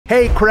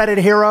Hey, credit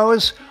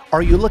heroes!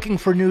 Are you looking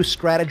for new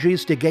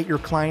strategies to get your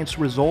clients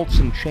results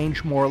and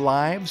change more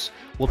lives?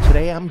 Well,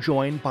 today I'm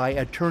joined by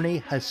attorney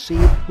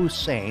Haseeb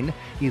Hussain.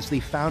 He's the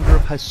founder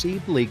of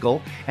Haseeb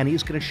Legal, and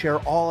he's going to share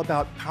all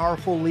about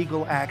powerful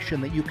legal action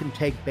that you can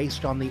take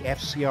based on the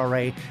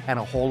FCRA and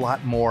a whole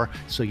lot more,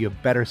 so you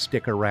better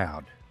stick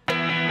around.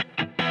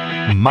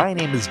 My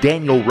name is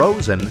Daniel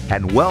Rosen,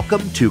 and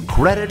welcome to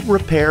Credit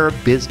Repair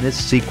Business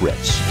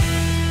Secrets.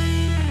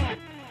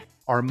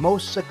 Our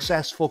most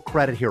successful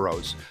credit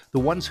heroes, the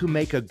ones who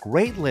make a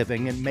great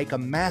living and make a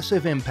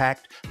massive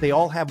impact, they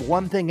all have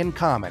one thing in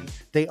common.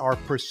 They are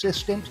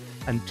persistent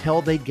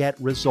until they get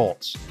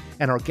results.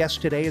 And our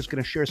guest today is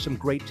going to share some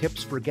great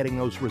tips for getting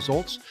those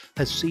results.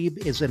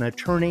 Haseeb is an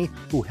attorney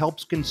who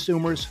helps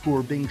consumers who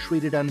are being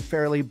treated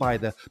unfairly by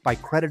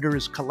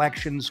creditors,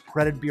 collections,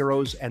 credit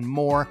bureaus, and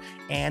more,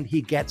 and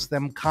he gets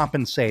them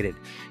compensated.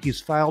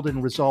 He's filed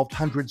and resolved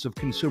hundreds of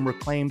consumer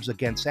claims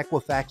against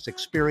Equifax,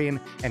 Experian,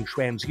 and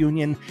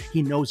TransUnion.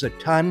 He knows a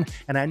ton,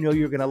 and I know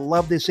you're going to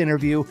love this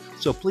interview.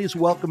 So please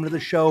welcome to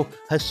the show,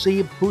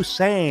 Haseeb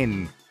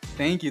Hussain.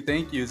 Thank you.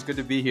 It's good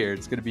to be here.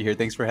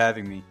 Thanks for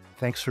having me.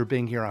 Thanks for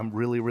being here. I'm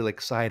really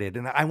excited.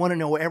 And I want to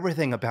know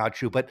everything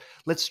about you, but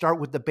let's start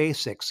with the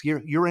basics.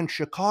 You're in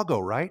Chicago,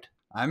 right?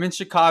 I'm in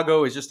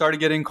Chicago. It just started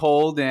getting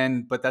cold,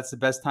 but that's the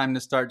best time to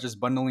start just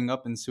bundling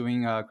up and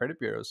suing credit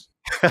bureaus.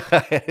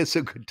 It's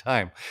a good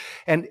time.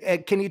 And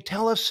can you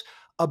tell us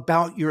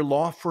about your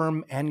law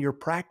firm and your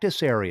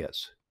practice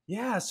areas?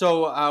 Yeah,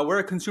 so we're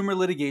a consumer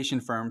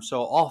litigation firm.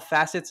 So all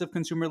facets of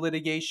consumer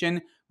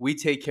litigation we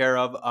take care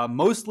of,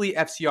 mostly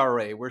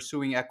FCRA. We're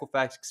suing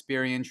Equifax,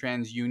 Experian,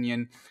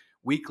 TransUnion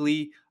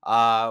weekly.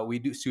 We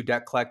do sue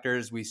debt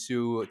collectors. We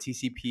sue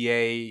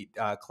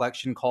TCPA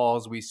collection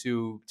calls. We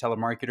sue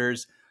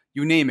telemarketers.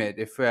 You name it.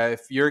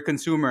 If you're a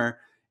consumer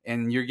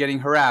and you're getting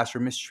harassed or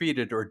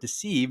mistreated or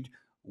deceived,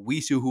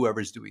 we sue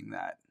whoever's doing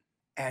that.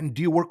 And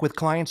do you work with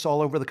clients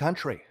all over the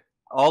country?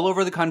 All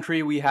over the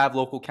country. We have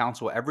local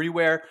counsel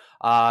everywhere.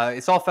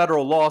 It's all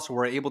federal law, so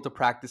we're able to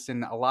practice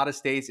in a lot of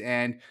states,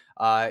 and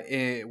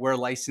we're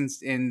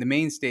licensed in the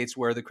main states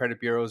where the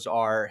credit bureaus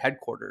are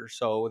headquarters.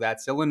 So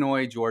that's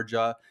Illinois,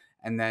 Georgia,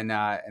 and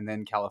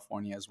then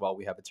California as well.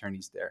 We have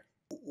attorneys there.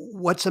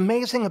 What's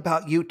amazing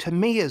about you to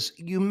me is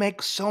you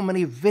make so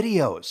many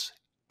videos.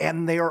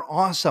 And they are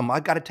awesome. I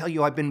got to tell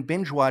you, I've been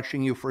binge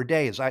watching you for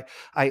days. I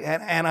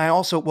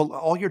also, well,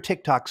 all your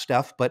TikTok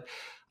stuff, but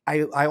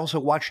I also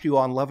watched you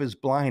on Love is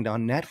Blind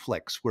on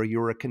Netflix, where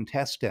you were a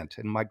contestant,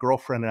 and my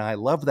girlfriend and I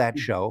love that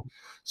show.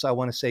 So I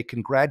want to say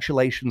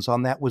congratulations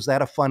on that. Was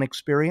that a fun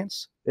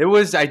experience? It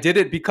was. I did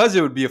it because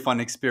it would be a fun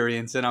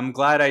experience, and I'm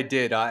glad I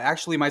did.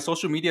 Actually, my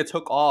social media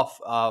took off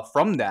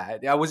from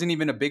that. I wasn't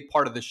even a big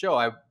part of the show.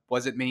 I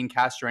wasn't main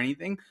cast or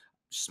anything.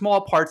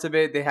 Small parts of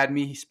it, they had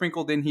me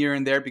sprinkled in here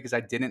and there because I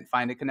didn't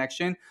find a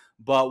connection.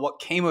 But what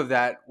came of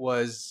that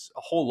was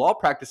a whole law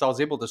practice I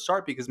was able to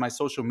start because my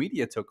social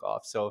media took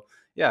off. So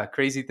yeah,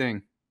 crazy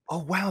thing.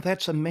 Oh, wow,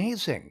 that's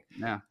amazing.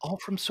 Yeah. All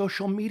from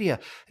social media.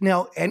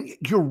 Now, and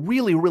you're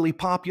really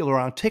popular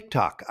on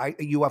TikTok.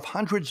 You have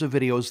hundreds of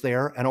videos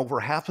there and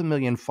over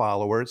 500,000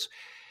 followers.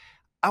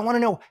 I want to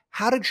know,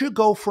 how did you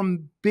go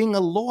from being a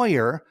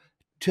lawyer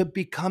to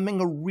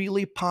becoming a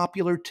really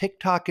popular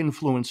TikTok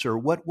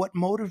influencer? What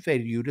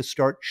motivated you to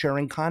start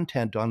sharing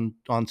content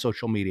on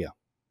social media?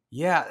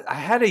 Yeah, I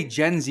had a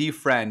Gen Z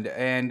friend,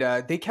 and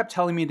they kept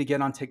telling me to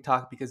get on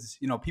TikTok because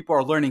people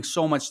are learning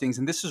so much things,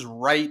 and this is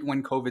right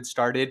when COVID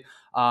started.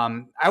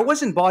 I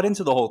wasn't bought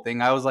into the whole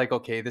thing. I was like,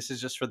 okay, this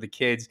is just for the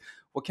kids.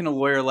 What can a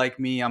lawyer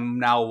like me? I'm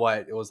now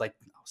what? It was like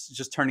I was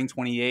just turning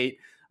 28.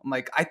 I'm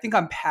like, I think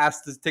I'm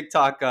past this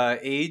TikTok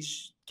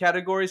age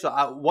category. So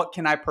what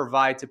can I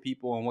provide to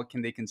people, and what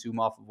can they consume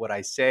off of what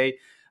I say?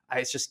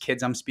 It's just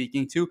kids I'm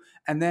speaking to,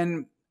 and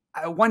then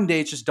one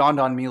day it just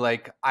dawned on me,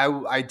 like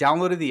I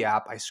downloaded the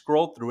app, I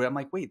scrolled through it. I'm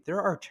like, wait, there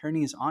are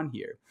attorneys on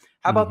here.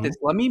 How about this?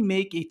 Let me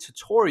make a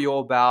tutorial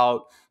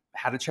about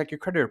how to check your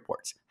credit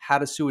reports, how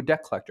to sue a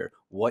debt collector,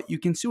 what you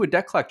can sue a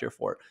debt collector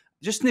for.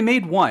 Just they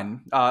made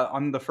one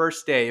on the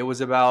first day. It was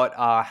about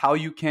how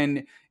you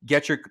can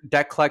get your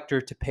debt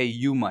collector to pay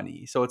you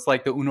money. So it's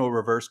like the Uno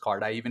reverse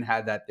card. I even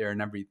had that there and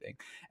everything.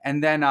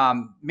 And then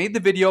made the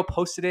video,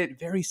 posted it.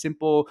 Very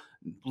simple,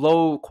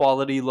 low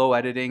quality, low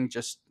editing,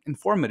 just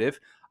informative.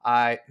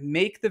 I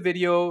make the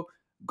video,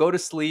 go to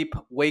sleep,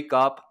 wake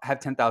up, have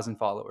 10,000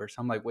 followers.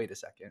 I'm like, wait a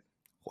second.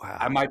 Wow.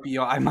 I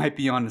might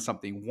be onto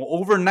something.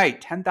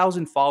 Overnight,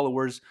 10,000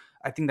 followers.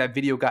 I think that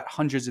video got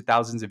hundreds of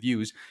thousands of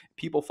views.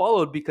 People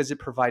followed because it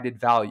provided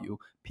value.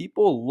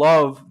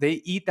 People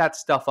they eat that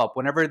stuff up.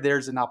 Whenever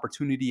there's an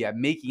opportunity at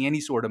making any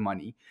sort of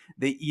money,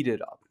 they eat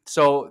it up.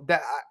 So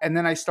and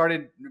then I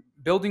started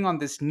building on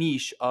this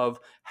niche of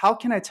how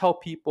can I tell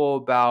people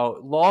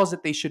about laws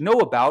that they should know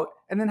about,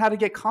 and then how to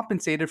get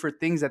compensated for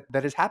things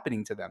that is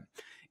happening to them.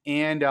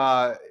 And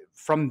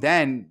from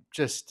then,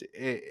 just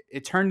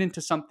it turned into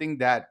something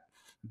that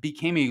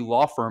became a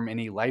law firm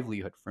and a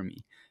livelihood for me.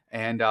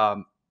 And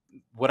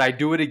would I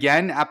do it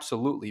again?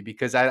 Absolutely,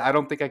 because I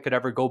don't think I could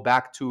ever go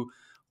back to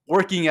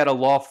working at a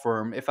law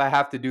firm. If I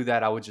have to do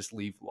that, I would just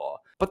leave law.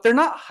 But they're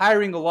not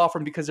hiring a law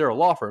firm because they're a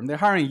law firm. They're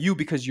hiring you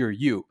because you're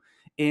you.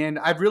 And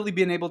I've really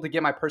been able to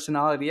get my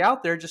personality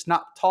out there, just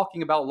not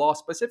talking about law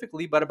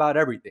specifically, but about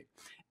everything.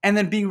 And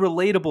then being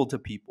relatable to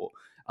people.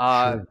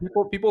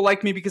 Sure. People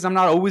like me because I'm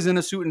not always in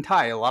a suit and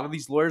tie. A lot of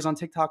these lawyers on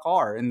TikTok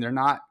are, and they're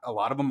not. A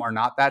lot of them are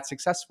not that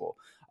successful,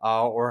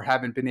 or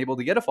haven't been able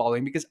to get a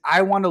following because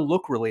I want to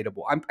look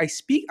relatable.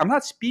 I'm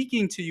not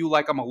speaking to you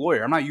like I'm a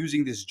lawyer. I'm not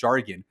using this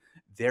jargon.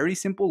 Very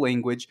simple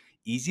language,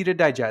 easy to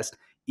digest,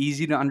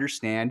 easy to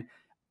understand.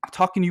 I'm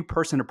talking to you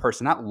person to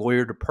person, not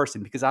lawyer to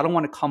person, because I don't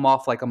want to come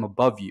off like I'm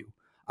above you.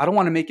 I don't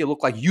want to make it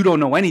look like you don't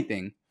know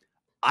anything.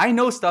 I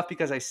know stuff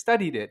because I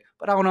studied it,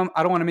 but I don't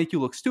want to make you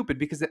look stupid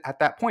because at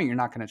that point you're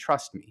not going to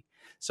trust me.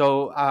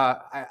 So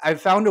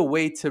I've found a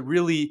way to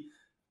really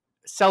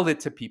sell it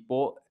to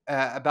people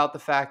about the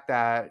fact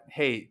that,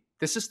 hey,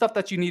 this is stuff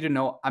that you need to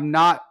know. I'm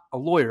not a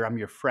lawyer. I'm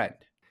your friend.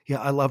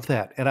 Yeah, I love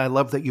that. And I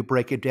love that you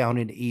break it down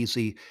in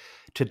easy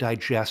to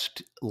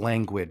digest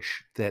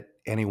language that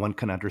anyone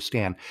can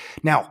understand.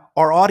 Now,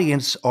 our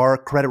audience are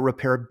credit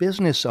repair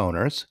business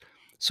owners.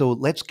 So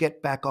let's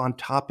get back on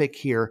topic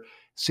here.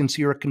 Since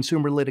you're a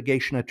consumer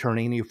litigation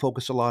attorney and you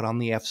focus a lot on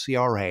the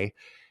FCRA,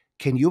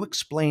 can you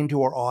explain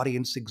to our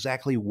audience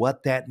exactly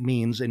what that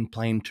means in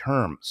plain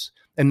terms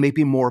and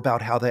maybe more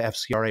about how the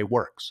FCRA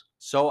works?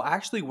 So I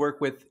actually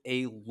work with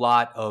a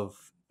lot of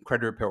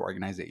credit repair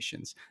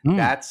organizations. Mm.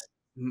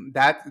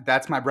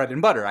 That's my bread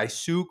and butter. I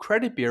sue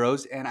credit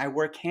bureaus and I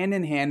work hand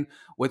in hand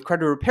with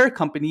credit repair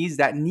companies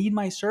that need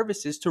my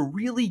services to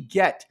really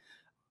get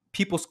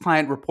people's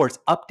client reports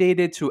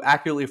updated to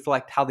accurately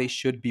reflect how they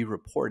should be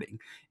reporting.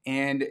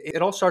 And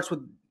it all starts with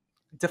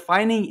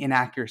defining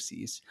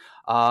inaccuracies.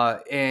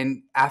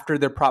 And after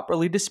they're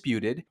properly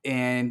disputed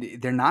and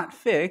they're not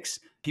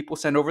fixed, people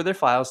send over their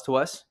files to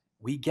us.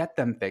 We get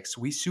them fixed.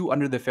 We sue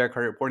under the Fair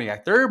Credit Reporting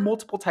Act. There are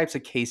multiple types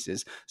of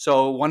cases.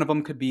 So one of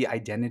them could be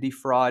identity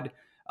fraud.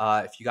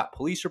 If you got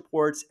police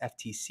reports,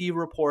 FTC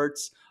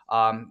reports,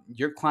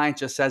 your client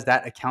just says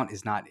that account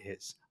is not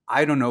his.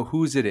 I don't know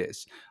whose it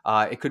is.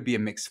 It could be a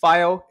mixed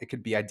file. It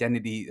could be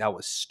identity that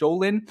was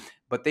stolen,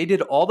 but they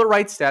did all the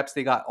right steps.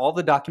 They got all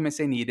the documents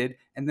they needed,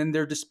 and then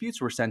their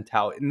disputes were sent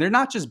out. And they're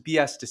not just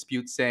BS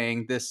disputes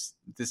saying this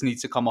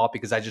needs to come off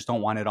because I just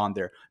don't want it on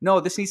there. No,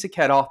 this needs to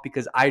get off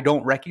because I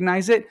don't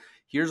recognize it.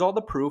 Here's all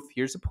the proof.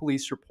 Here's a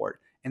police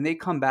report. And they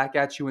come back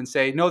at you and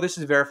say, no, this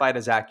is verified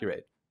as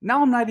accurate.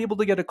 Now I'm not able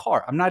to get a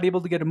car. I'm not able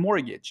to get a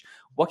mortgage.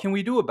 What can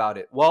we do about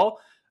it? Well,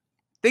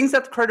 things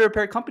that the credit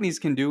repair companies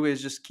can do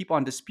is just keep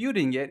on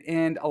disputing it,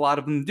 and a lot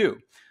of them do.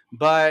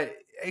 But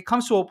it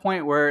comes to a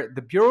point where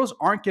the bureaus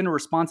aren't going to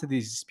respond to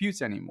these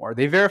disputes anymore.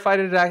 They verified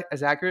it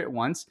as accurate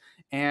once,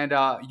 and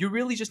you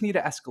really just need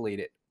to escalate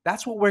it.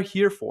 That's what we're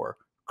here for.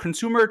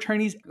 Consumer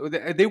attorneys,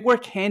 they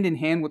work hand in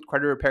hand with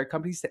credit repair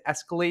companies to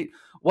escalate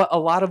what a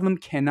lot of them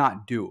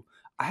cannot do.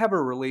 I have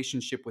a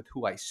relationship with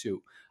who I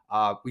sue.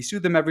 We sue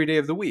them every day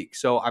of the week.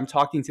 So I'm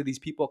talking to these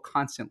people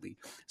constantly.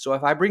 So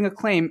if I bring a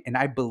claim and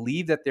I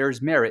believe that there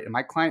is merit and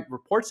my client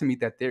reports to me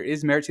that there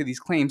is merit to these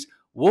claims,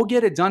 we'll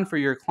get it done for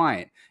your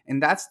client.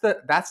 And that's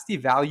the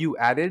value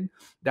added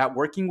that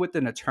working with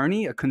an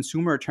attorney, a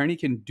consumer attorney,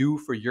 can do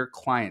for your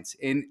clients.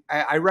 And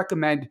I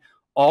recommend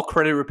all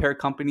credit repair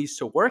companies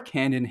to work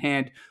hand in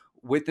hand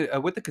with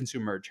the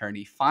consumer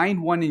attorney.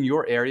 Find one in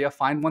your area,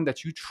 find one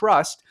that you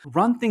trust,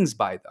 run things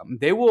by them.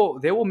 They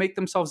will make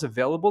themselves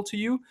available to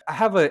you. I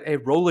have a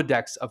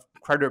Rolodex of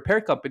credit repair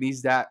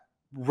companies that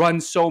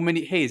run so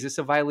many, hey, is this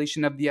a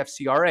violation of the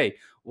FCRA?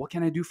 What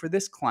can I do for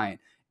this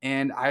client?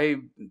 And I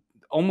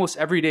almost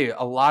every day,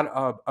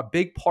 a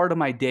big part of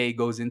my day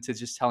goes into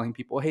just telling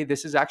people, hey,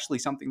 this is actually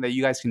something that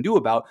you guys can do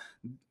about.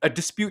 A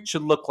dispute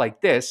should look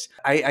like this.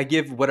 I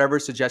give whatever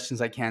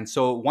suggestions I can.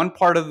 So one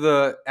part of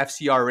the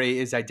FCRA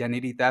is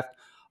identity theft.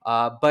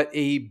 But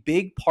a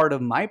big part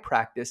of my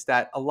practice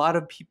that a lot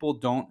of people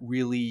don't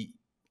really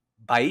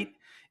bite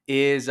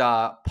is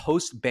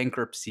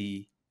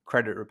post-bankruptcy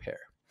credit repair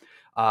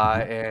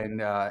and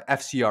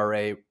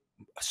FCRA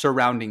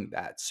surrounding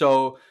that.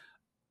 So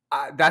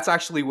that's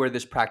actually where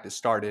this practice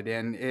started.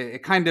 And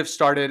it kind of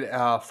started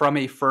from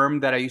a firm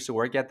that I used to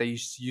work at that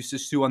used to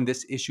sue on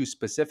this issue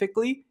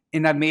specifically,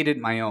 and I made it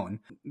my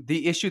own.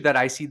 The issue that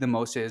I see the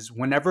most is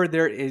whenever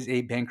there is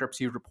a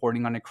bankruptcy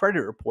reporting on a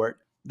credit report,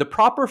 the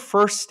proper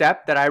first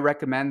step that I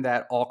recommend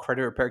that all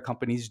credit repair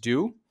companies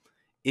do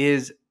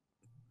is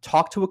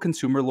talk to a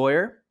consumer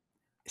lawyer,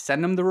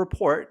 send them the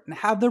report and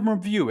have them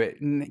review it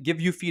and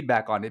give you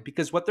feedback on it.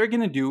 Because what they're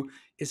going to do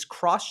is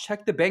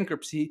cross-check the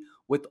bankruptcy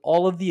with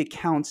all of the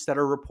accounts that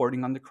are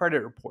reporting on the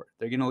credit report.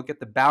 They're going to look at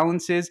the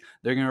balances.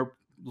 They're going to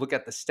look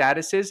at the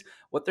statuses.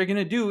 What they're going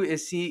to do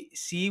is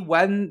see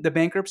when the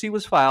bankruptcy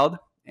was filed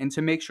and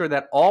to make sure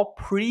that all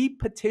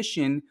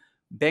pre-petition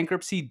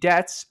bankruptcy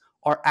debts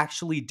are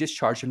actually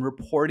discharged and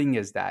reporting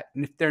as that.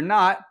 And if they're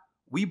not,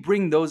 we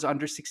bring those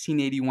under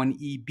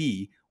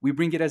 1681EB. We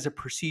bring it as a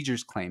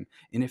procedures claim.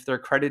 And if there are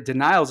credit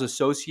denials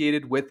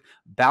associated with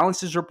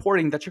balances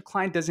reporting that your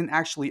client doesn't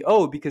actually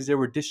owe because they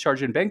were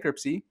discharged in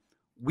bankruptcy,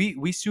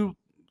 we sue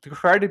the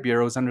credit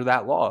bureaus under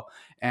that law.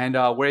 And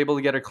we're able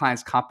to get our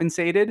clients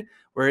compensated.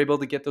 We're able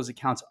to get those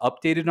accounts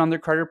updated on their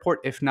credit report,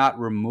 if not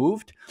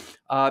removed.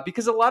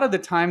 Because a lot of the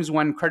times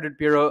when credit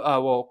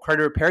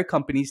repair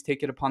companies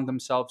take it upon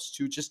themselves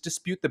to just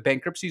dispute the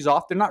bankruptcies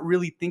off, they're not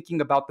really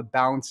thinking about the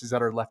balances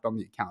that are left on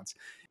the accounts.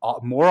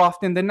 More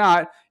often than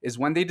not is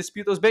when they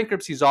dispute those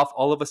bankruptcies off,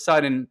 all of a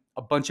sudden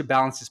a bunch of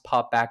balances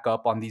pop back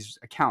up on these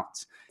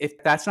accounts.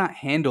 If that's not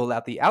handled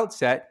at the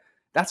outset,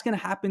 that's going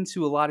to happen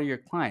to a lot of your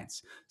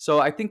clients. So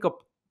I think a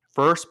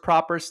first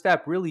proper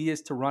step really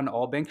is to run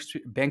all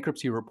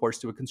bankruptcy reports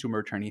to a consumer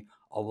attorney.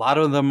 A lot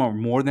of them are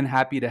more than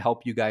happy to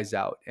help you guys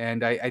out.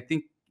 And I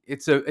think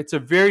it's a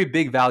very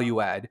big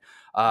value add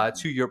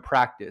to your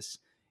practice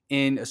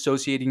in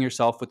associating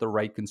yourself with the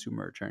right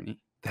consumer attorney.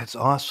 That's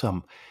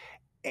awesome.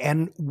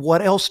 And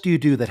what else do you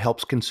do that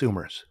helps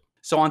consumers?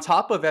 So on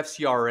top of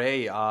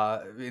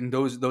FCRA, in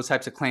those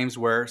types of claims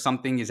where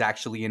something is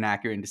actually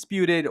inaccurate and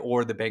disputed,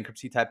 or the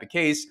bankruptcy type of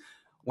case,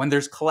 when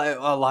there's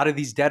a lot of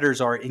these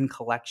debtors are in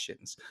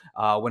collections.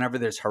 Whenever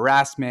there's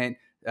harassment,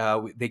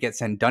 they get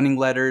sent dunning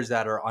letters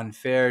that are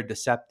unfair,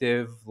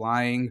 deceptive,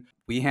 lying.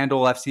 We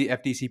handle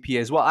FDCPA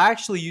as well. I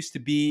actually used to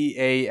be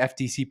a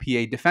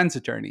FDCPA defense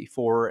attorney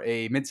for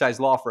a mid-sized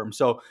law firm.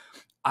 So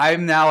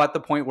I'm now at the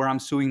point where I'm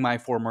suing my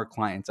former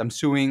clients. I'm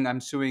suing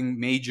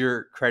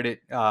major credit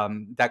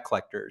debt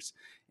collectors,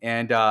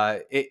 and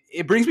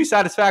it brings me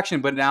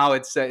satisfaction. But now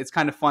it's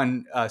kind of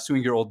fun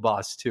suing your old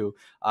boss too.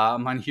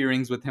 I'm on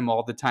hearings with him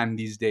all the time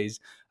these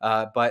days.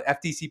 But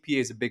FDCPA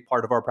is a big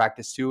part of our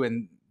practice too,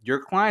 and your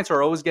clients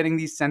are always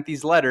getting sent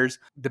these letters.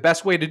 The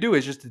best way to do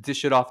is just to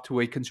dish it off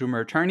to a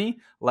consumer attorney,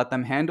 let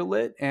them handle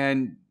it,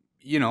 and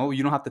you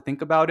don't have to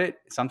think about it.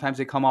 Sometimes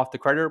they come off the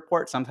credit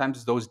report.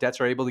 Sometimes those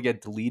debts are able to get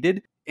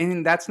deleted.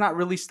 And that's not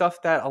really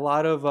stuff that a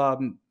lot of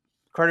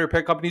credit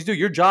repair companies do.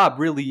 Your job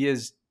really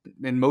is,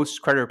 in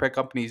most credit repair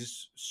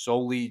companies,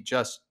 solely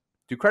just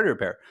do credit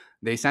repair.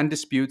 They send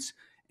disputes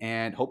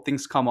and hope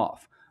things come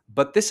off.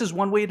 But this is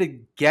one way to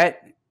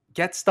get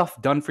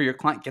stuff done for your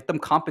client, get them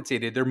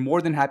compensated. They're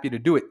more than happy to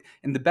do it.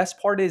 And the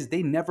best part is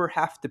they never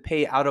have to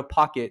pay out of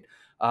pocket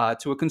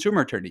to a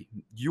consumer attorney.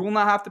 You will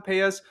not have to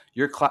pay us.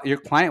 Your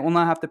client will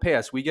not have to pay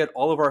us. We get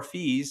all of our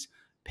fees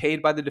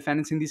paid by the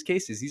defendants in these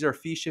cases. These are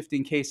fee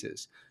shifting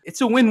cases. It's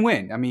a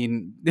win-win. I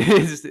mean,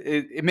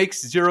 it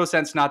makes zero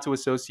sense not to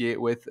associate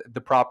with the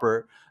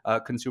proper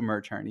consumer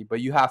attorney,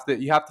 but you have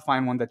to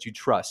find one that you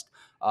trust.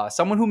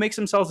 Someone who makes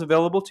themselves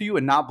available to you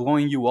and not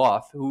blowing you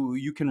off, who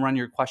you can run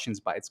your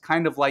questions by. It's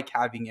kind of like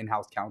having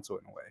in-house counsel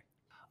in a way.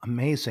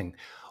 Amazing.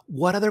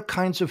 What other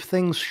kinds of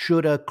things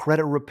should a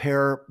credit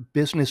repair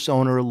business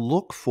owner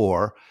look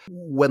for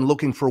when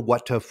looking for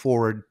what to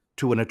forward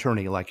to an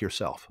attorney like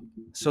yourself?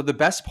 So the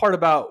best part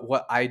about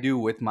what I do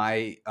with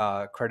my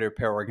credit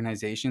repair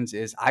organizations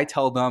is I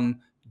tell them,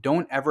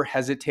 don't ever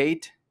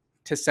hesitate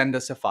to send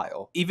us a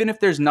file. Even if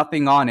there's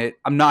nothing on it,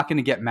 I'm not going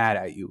to get mad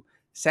at you.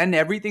 Send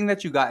everything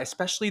that you got,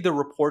 especially the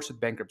reports with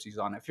bankruptcies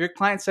on it. If your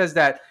client says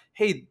that,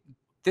 hey,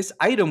 this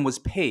item was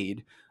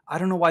paid, I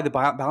don't know why the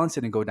balance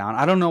didn't go down,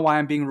 I don't know why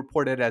I'm being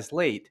reported as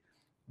late,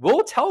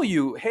 we'll tell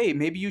you, hey,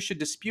 maybe you should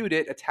dispute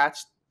it,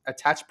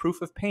 attach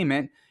proof of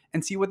payment,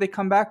 and see what they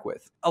come back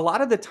with. A lot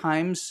of the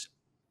times,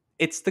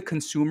 it's the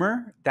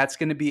consumer that's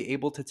going to be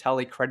able to tell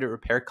a credit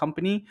repair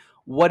company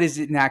what is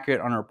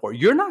inaccurate on a report.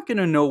 You're not going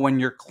to know when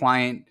your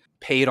client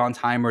paid on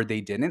time or they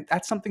didn't.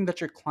 That's something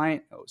that your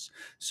client knows.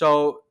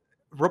 So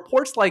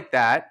reports like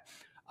that,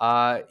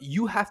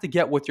 you have to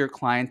get with your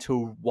client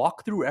to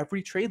walk through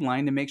every trade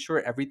line to make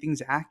sure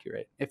everything's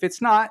accurate. If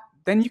it's not,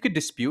 then you could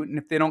dispute. And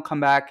if they don't come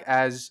back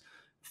as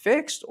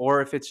fixed,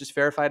 or if it's just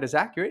verified as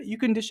accurate, you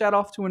can dish that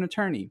off to an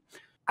attorney.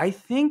 I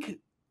think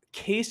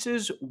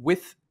cases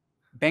with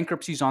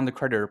bankruptcies on the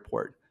credit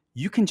report,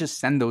 you can just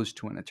send those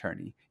to an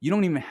attorney. You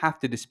don't even have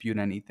to dispute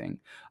anything.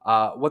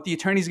 What the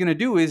attorney is going to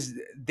do is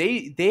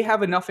they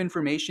have enough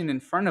information in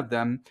front of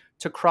them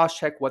to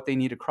cross-check what they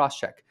need to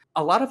cross-check.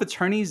 A lot of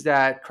attorneys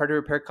that credit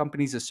repair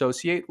companies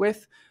associate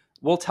with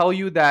will tell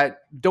you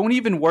that don't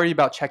even worry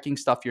about checking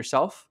stuff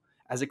yourself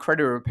as a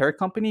credit repair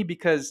company,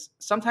 because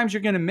sometimes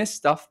you're going to miss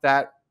stuff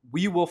that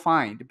we will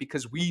find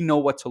because we know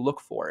what to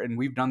look for. And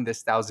we've done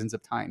this thousands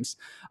of times,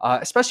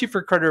 especially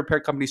for credit repair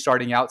companies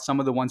starting out. Some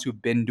of the ones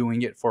who've been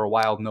doing it for a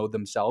while know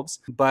themselves.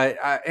 But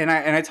and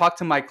I talk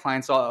to my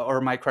clients or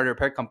my credit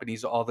repair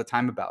companies all the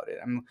time about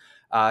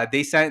it.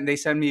 They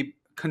send me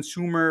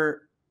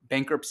consumer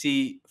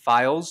bankruptcy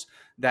files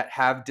that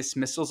have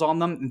dismissals on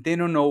them. They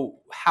don't know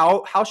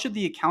how should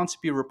the accounts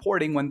be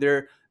reporting when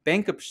their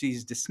bankruptcy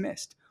is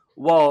dismissed.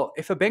 Well,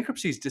 if a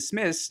bankruptcy is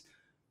dismissed,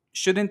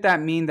 shouldn't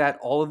that mean that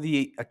all of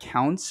the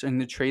accounts and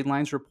the trade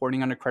lines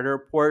reporting on a credit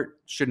report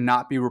should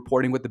not be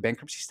reporting with the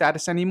bankruptcy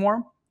status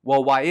anymore?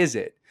 Well, why is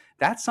it?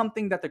 That's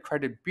something that the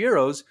credit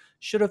bureaus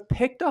should have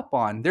picked up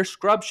on. Their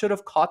scrub should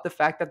have caught the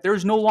fact that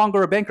there's no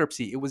longer a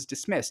bankruptcy. It was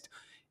dismissed.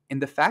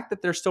 And the fact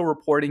that they're still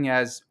reporting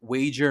as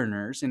wage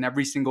earners and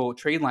every single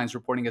trade line is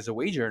reporting as a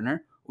wage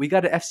earner, we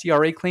got an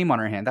FCRA claim on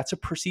our hand. That's a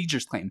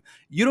procedures claim.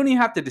 You don't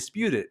even have to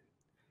dispute it.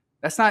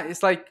 That's not,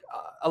 it's like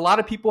a lot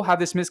of people have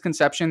this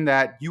misconception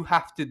that you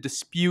have to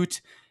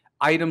dispute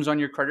items on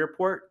your credit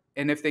report.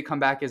 And if they come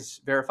back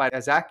as verified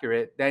as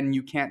accurate, then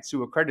you can't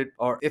sue a credit.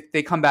 Or if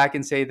they come back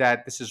and say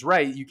that this is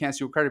right, you can't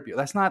sue a credit bureau.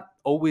 That's not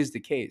always the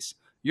case.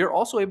 You're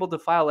also able to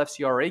file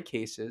FCRA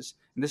cases.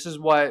 And this is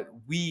what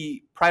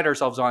we pride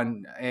ourselves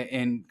on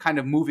in kind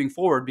of moving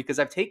forward, because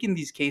I've taken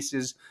these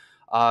cases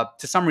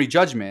to summary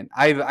judgment.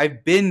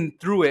 I've been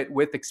through it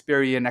with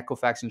Experian,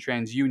 Equifax, and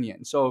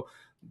TransUnion. So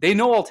they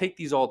know I'll take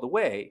these all the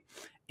way.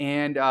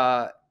 And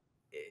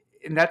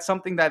that's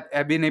something that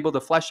I've been able to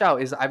flesh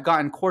out is I've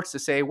gotten courts to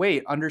say,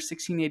 wait, under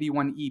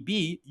 1681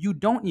 EB, you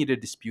don't need to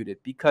dispute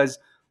it because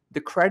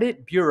the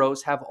credit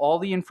bureaus have all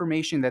the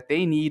information that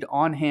they need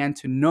on hand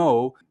to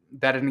know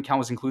that an account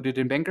was included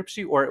in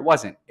bankruptcy or it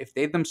wasn't. If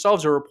they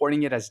themselves are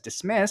reporting it as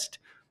dismissed,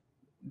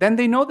 then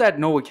they know that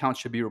no account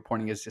should be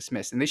reporting as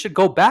dismissed. And they should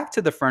go back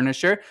to the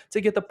furnisher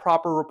to get the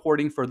proper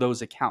reporting for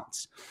those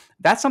accounts.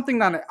 That's something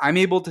that I'm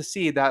able to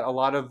see that a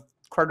lot of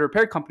credit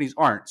repair companies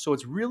aren't. So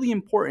it's really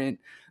important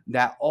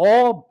that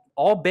all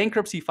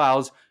bankruptcy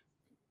files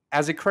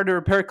as a credit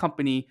repair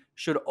company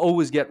should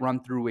always get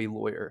run through a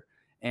lawyer.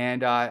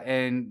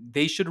 And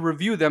they should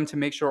review them to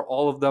make sure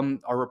all of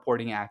them are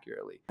reporting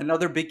accurately.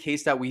 Another big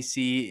case that we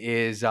see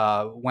is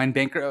when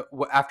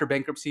after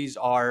bankruptcies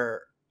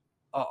are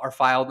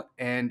filed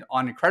and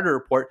on a credit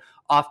report,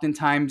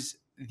 oftentimes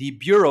the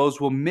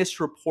bureaus will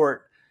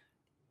misreport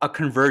a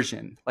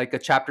conversion, like a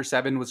Chapter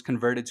 7 was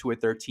converted to a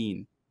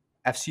 13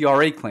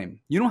 FCRA claim.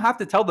 You don't have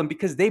to tell them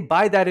because they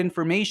buy that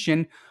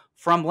information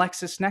from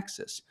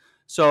LexisNexis.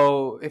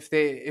 So if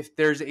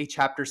there's a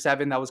Chapter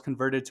 7 that was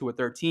converted to a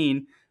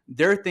 13,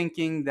 they're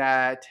thinking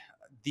that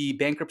the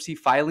bankruptcy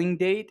filing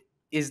date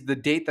is the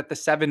date that the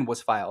 7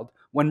 was filed,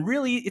 when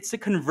really it's the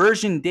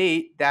conversion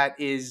date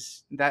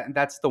that's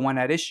the one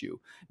at issue.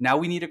 Now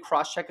we need to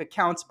cross-check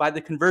accounts by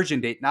the conversion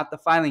date, not the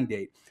filing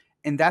date.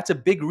 And that's a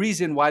big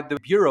reason why the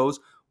bureaus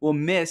will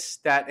miss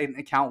that an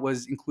account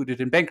was included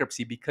in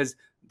bankruptcy, because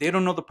they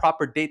don't know the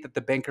proper date that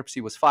the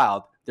bankruptcy was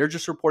filed. They're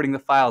just reporting the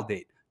file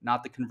date,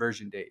 not the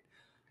conversion date.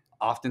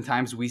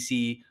 Oftentimes we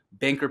see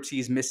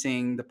bankruptcies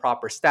missing the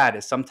proper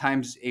status.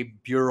 Sometimes a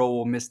bureau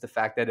will miss the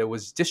fact that it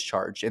was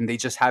discharged and they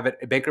just have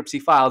a bankruptcy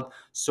filed.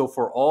 So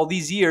for all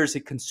these years, a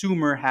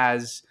consumer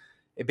has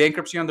a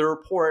bankruptcy on their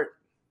report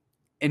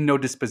and no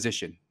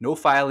disposition, no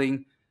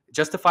filing,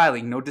 just a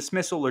filing, no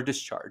dismissal or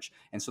discharge.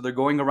 And so they're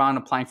going around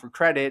applying for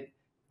credit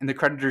and the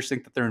creditors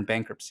think that they're in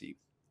bankruptcy.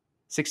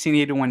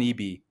 1681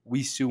 EB,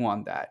 we sue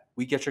on that.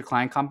 We get your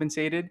client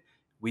compensated.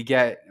 We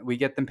get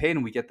them paid,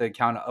 and we get the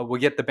account. We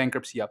get the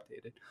bankruptcy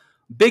updated.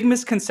 Big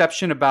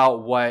misconception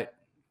about what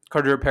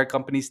credit repair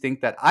companies think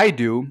that I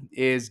do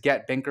is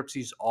get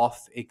bankruptcies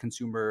off a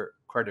consumer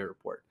credit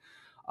report.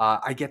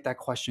 I get that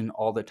question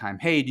all the time.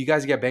 Hey, do you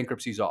guys get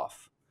bankruptcies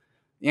off?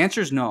 The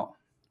answer is no.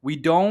 We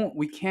don't.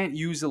 We can't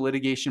use the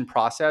litigation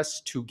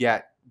process to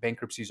get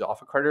bankruptcies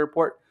off a credit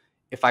report.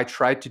 If I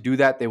tried to do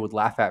that, they would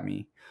laugh at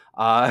me.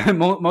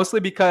 Mostly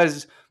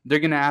because they're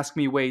going to ask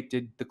me, wait,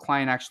 did the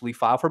client actually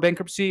file for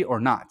bankruptcy or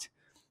not?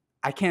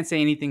 I can't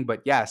say anything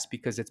but yes,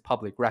 because it's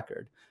public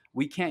record.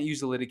 We can't use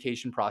the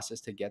litigation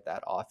process to get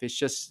that off. It's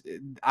just,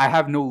 I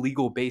have no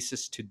legal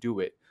basis to do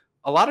it.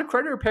 A lot of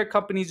credit repair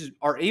companies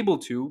are able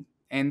to,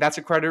 and that's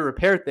a credit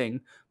repair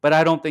thing, but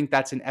I don't think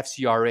that's an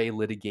FCRA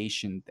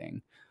litigation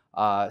thing.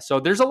 So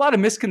there's a lot of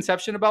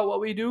misconception about what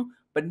we do,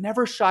 but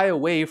never shy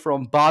away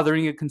from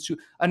bothering a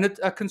consumer.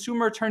 A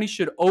consumer attorney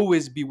should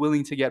always be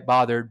willing to get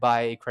bothered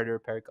by a credit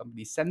repair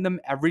company. Send them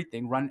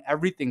everything, run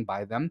everything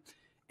by them,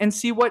 and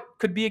see what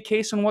could be a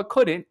case and what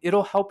couldn't.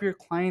 It'll help your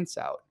clients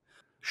out.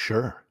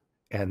 Sure.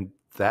 And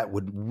that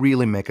would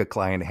really make a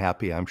client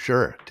happy, I'm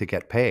sure, to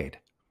get paid.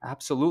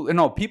 Absolutely.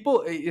 No,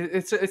 people,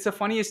 it's the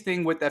funniest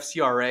thing with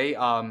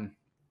FCRA.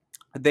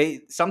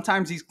 They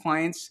sometimes these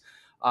clients,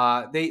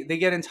 they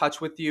get in touch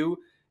with you.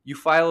 You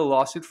file a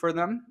lawsuit for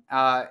them,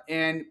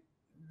 and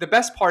the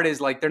best part is,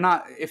 like, they're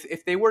not.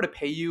 If they were to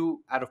pay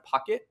you out of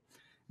pocket,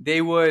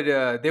 they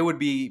would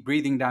be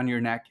breathing down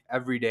your neck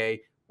every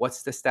day.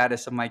 What's the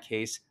status of my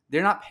case?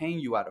 They're not paying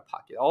you out of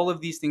pocket. All of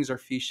these things are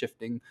fee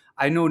shifting.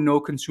 I know no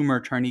consumer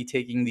attorney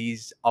taking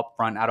these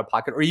upfront out of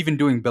pocket or even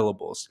doing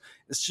billables.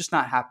 It's just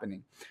not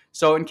happening.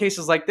 So in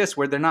cases like this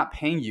where they're not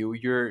paying you,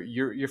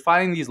 you're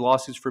filing these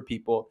lawsuits for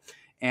people,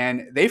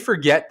 and they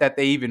forget that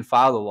they even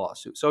filed a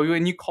lawsuit. So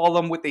when you call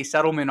them with a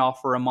settlement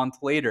offer a month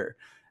later,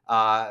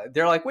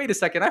 they're like, wait a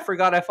second, I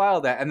forgot I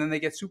filed that. And then they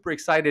get super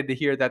excited to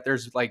hear that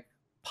there's like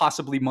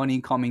possibly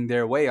money coming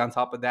their way on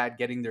top of that,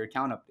 getting their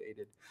account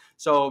updated.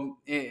 So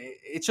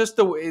it's just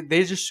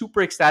they're just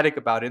super ecstatic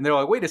about it. And they're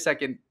like, wait a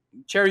second,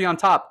 cherry on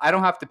top, I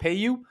don't have to pay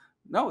you?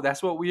 No,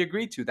 that's what we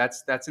agreed to.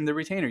 That's in the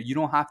retainer. You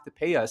don't have to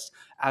pay us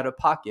out of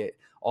pocket.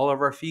 All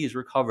of our fees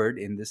were covered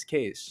in this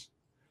case.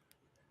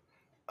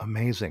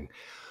 Amazing.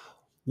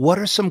 What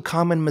are some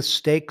common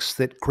mistakes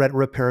that credit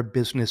repair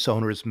business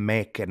owners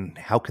make, and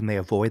how can they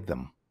avoid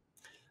them?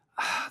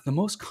 The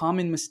most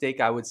common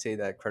mistake I would say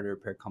that credit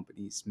repair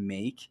companies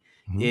make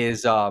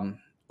is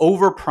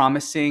over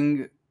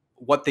promising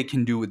what they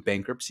can do with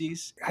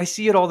bankruptcies. I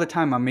see it all the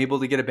time. I'm able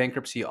to get a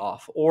bankruptcy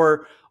off,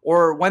 or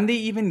when they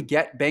even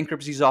get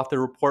bankruptcies off the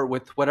report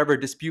with whatever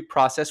dispute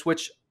process,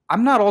 which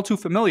I'm not all too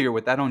familiar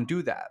with. I don't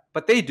do that,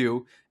 but they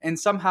do. And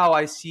somehow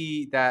I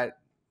see that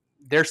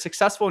they're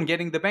successful in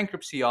getting the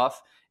bankruptcy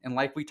off. And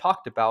like we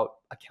talked about,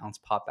 accounts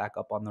pop back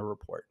up on the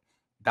report,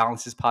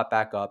 balances pop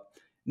back up.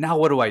 Now,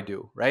 what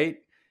do? Right?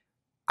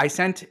 I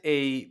sent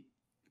a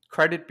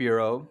credit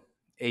bureau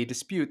a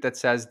dispute that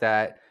says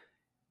that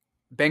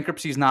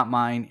bankruptcy is not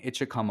mine. It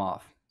should come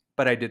off.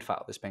 But I did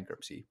file this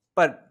bankruptcy.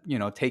 But,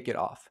 take it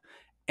off.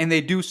 And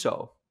they do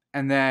so.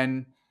 And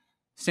then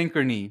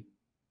Synchrony,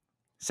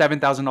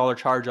 $7,000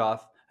 charge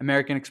off.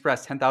 American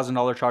Express,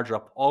 $10,000 charge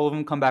off. All of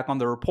them come back on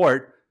the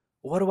report.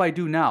 What do I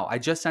do now? I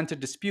just sent a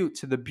dispute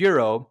to the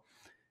bureau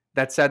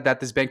that said that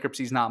this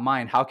bankruptcy is not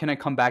mine. How can I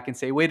come back and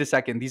say, wait a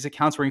second, these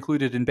accounts were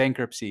included in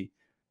bankruptcy?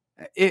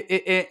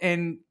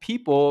 And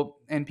people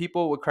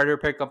with credit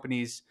repair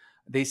companies,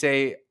 they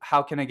say,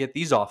 how can I get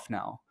these off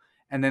now?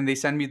 And then they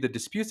send me the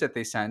disputes that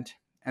they sent,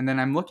 and then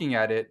I'm looking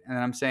at it and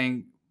I'm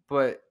saying,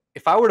 but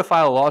if I were to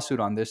file a lawsuit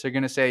on this, they're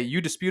going to say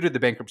you disputed the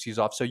bankruptcies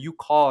off, so you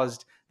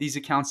caused these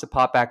accounts to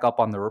pop back up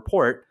on the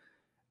report,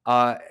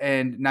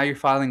 and now you're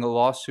filing a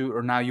lawsuit,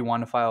 or now you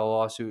want to file a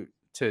lawsuit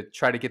to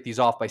try to get these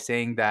off by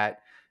saying that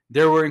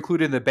they were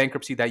included in the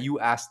bankruptcy that you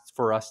asked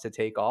for us to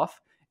take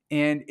off.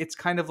 And it's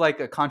kind of like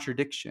a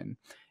contradiction,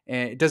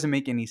 and it doesn't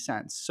make any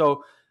sense.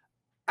 So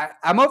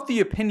I'm of the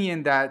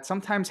opinion that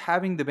sometimes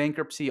having the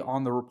bankruptcy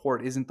on the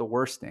report isn't the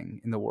worst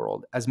thing in the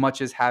world, as much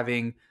as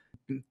having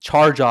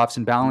charge-offs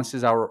and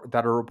balances that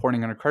are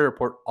reporting on a credit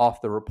report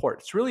off the report.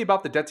 It's really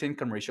about the debt to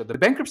income ratio. The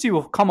bankruptcy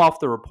will come off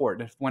the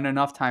report when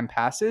enough time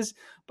passes,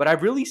 but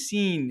I've really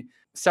seen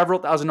several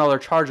 $1,000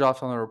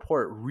 charge-offs on the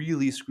report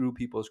really screw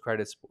people's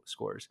credit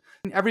scores.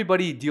 And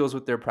everybody deals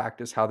with their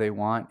practice how they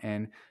want,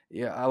 and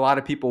a lot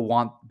of people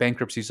want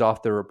bankruptcies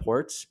off their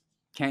reports.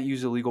 Can't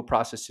use a legal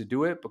process to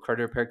do it, but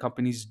credit repair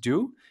companies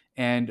do.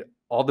 And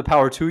all the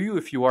power to you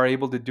if you are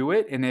able to do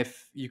it. And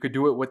if you could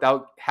do it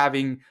without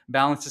having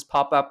balances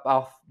pop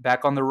up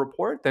back on the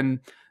report, then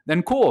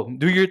cool,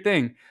 do your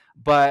thing.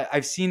 But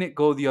I've seen it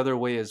go the other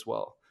way as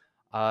well.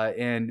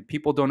 And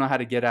people don't know how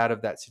to get out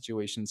of that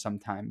situation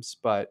sometimes.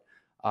 But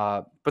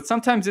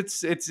sometimes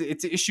it's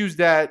issues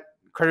that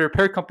credit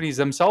repair companies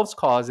themselves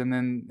cause, and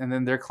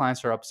then their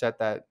clients are upset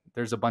that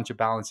there's a bunch of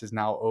balances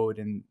now owed,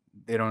 and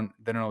they don't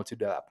know what to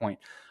do at that point.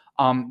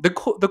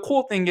 The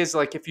cool thing is,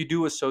 like, if you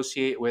do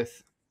associate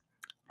with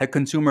a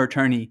consumer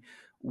attorney,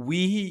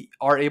 we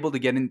are able to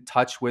get in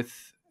touch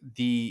with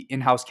the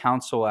in-house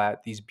counsel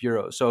at these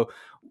bureaus. So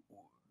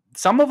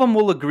some of them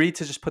will agree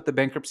to just put the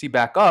bankruptcy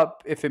back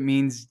up if it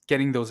means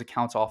getting those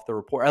accounts off the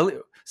report.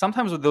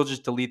 Sometimes they'll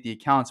just delete the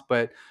accounts,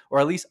 or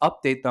at least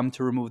update them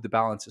to remove the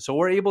balances. So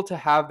we're able to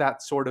have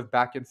that sort of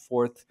back and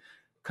forth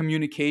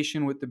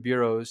communication with the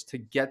bureaus to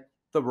get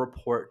the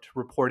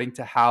reporting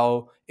to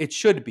how it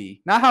should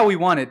be. Not how we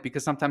want it,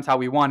 because sometimes how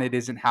we want it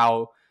isn't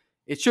how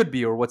it should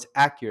be or what's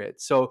accurate.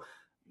 So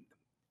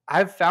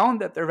I've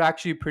found that they're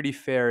actually pretty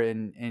fair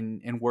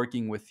in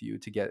working with you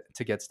to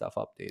get stuff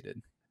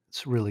updated.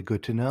 It's really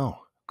good to know.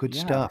 Good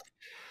Yeah. stuff.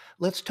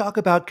 Let's talk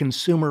about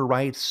consumer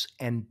rights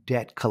and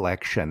debt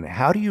collection.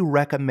 How do you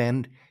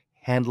recommend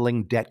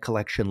handling debt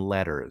collection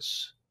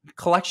letters?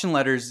 Collection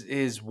letters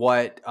is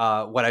what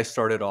I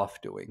started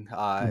off doing.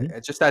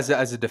 Just as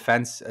a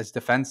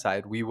defense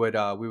side, we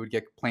would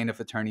get plaintiff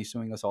attorneys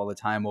suing us all the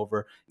time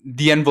over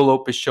the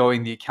envelope is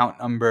showing the account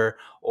number,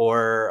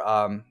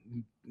 or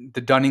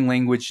the dunning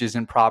language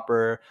isn't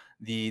proper,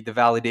 the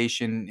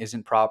validation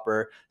isn't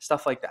proper,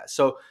 stuff like that.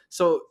 So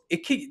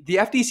the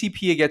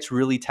FDCPA gets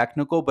really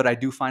technical, but I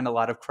do find a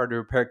lot of credit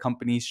repair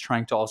companies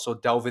trying to also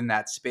delve in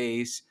that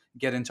space,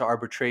 get into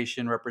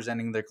arbitration,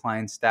 representing their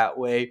clients that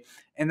way.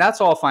 And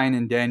that's all fine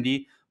and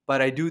dandy.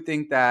 But I do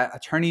think that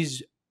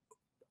attorneys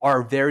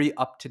are very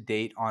up to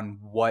date on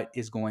what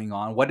is going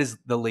on, what is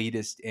the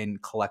latest in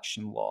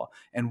collection law,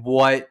 and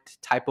what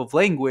type of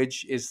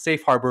language is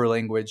safe harbor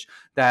language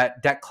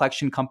that debt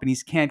collection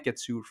companies can't get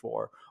sued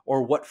for,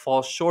 or what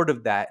falls short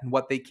of that and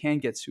what they can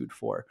get sued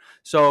for.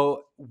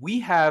 So we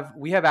have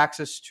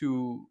access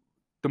to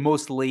the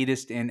most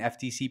latest in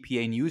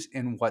FDCPA news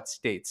in what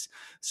states.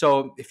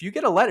 So if you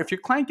get a letter, if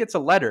your client gets a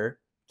letter,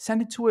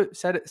 send it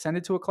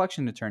to a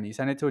collection attorney,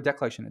 send it to a debt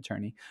collection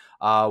attorney.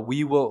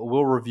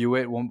 We'll review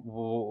it.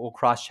 We'll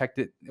cross check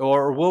it,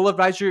 or we'll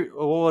advise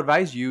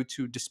you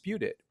to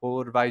dispute it.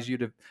 We'll advise you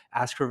to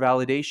ask for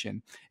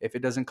validation. If it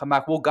doesn't come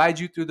back, we'll guide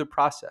you through the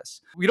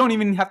process. We don't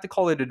even have to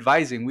call it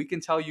advising. We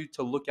can tell you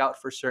to look out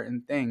for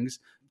certain things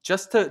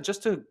just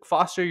to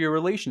foster your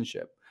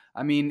relationship.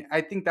 I mean,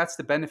 I think that's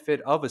the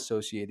benefit of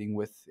associating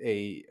with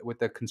a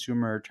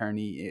consumer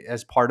attorney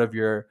as part of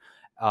your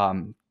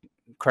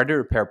credit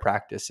repair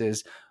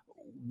practices.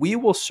 We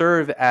will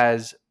serve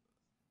as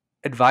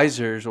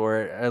advisors, or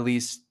at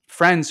least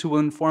friends, who will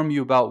inform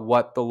you about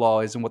what the law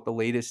is and what the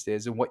latest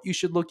is and what you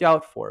should look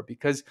out for,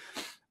 because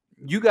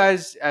you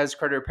guys as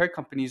credit repair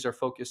companies are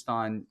focused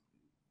on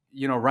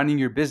running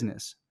your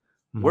business.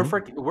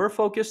 Mm-hmm. We're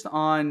focused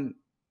on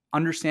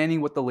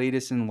understanding what the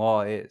latest in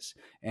law is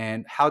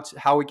and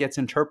how it gets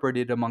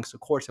interpreted amongst the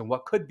courts and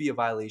what could be a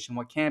violation,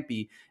 what can't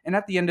be. And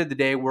at the end of the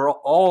day, we're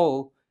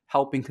all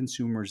helping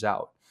consumers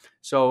out.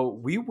 So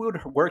we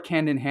would work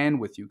hand in hand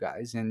with you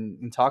guys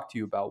and talk to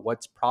you about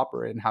what's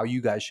proper and how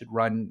you guys should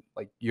run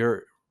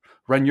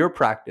your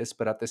practice,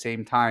 but at the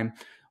same time,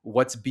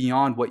 what's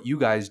beyond what you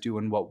guys do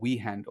and what we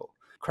handle.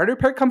 Credit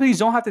repair companies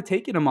don't have to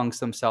take it amongst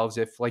themselves.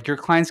 If like your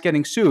client's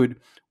getting sued,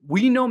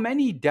 we know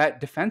many debt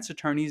defense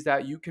attorneys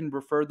that you can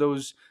refer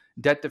those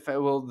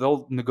well,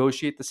 they'll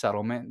negotiate the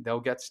settlement,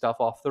 they'll get stuff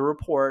off the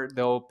report,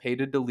 they'll pay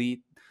to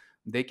delete,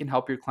 they can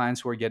help your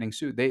clients who are getting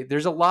sued.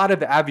 There's a lot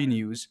of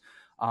avenues,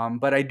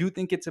 but I do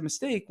think it's a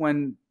mistake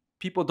when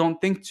people don't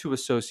think to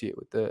associate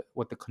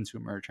with the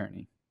consumer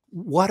attorney.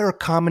 What are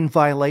common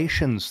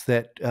violations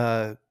that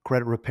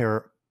credit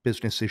repair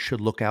businesses should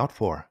look out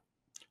for?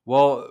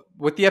 Well,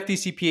 with the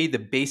FDCPA, the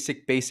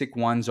basic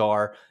ones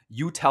are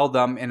you tell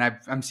them, and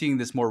I'm seeing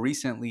this more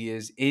recently,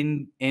 is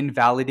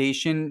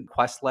invalidation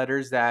request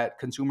letters that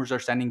consumers are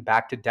sending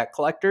back to debt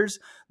collectors.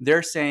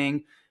 They're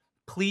saying,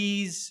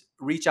 please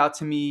reach out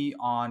to me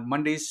on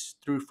Mondays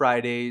through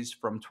Fridays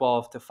from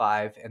 12 to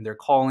 5, and they're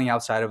calling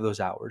outside of those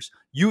hours.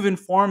 You've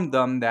informed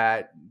them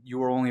that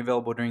you are only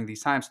available during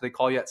these times, so they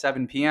call you at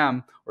 7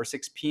 p.m. or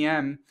 6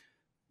 p.m.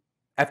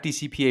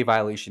 FDCPA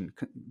violation.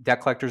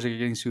 Debt collectors are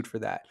getting sued for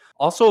that.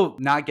 Also,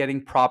 not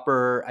getting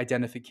proper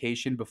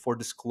identification before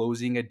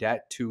disclosing a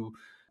debt to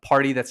a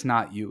party that's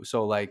not you.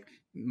 So, like,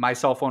 my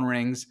cell phone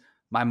rings,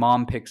 my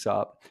mom picks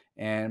up,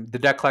 and the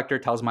debt collector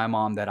tells my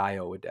mom that I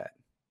owe a debt.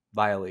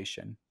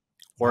 Violation.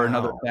 Or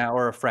another, Wow.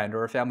 or a friend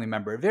or a family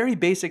member. Very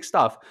basic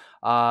stuff.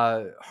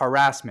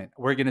 Harassment.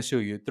 We're going to sue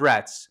you.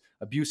 Threats,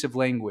 abusive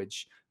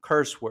language,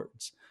 curse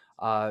words.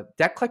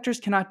 Debt collectors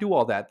cannot do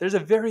all that. There's a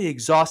very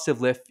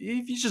exhaustive list.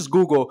 If you just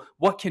Google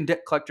what can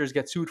debt collectors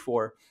get sued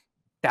for,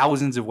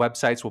 thousands of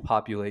websites will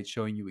populate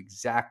showing you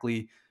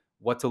exactly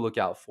what to look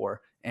out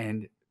for.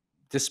 And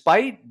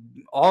despite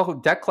all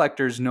debt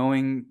collectors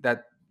knowing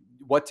that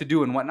what to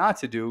do and what not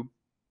to do,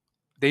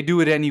 they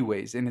do it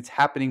anyways, and it's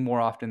happening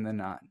more often than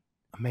not.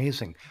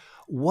 Amazing.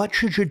 What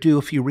should you do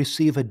if you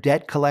receive a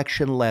debt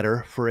collection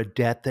letter for a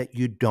debt that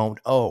you don't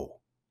owe?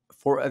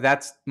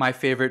 That's my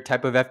favorite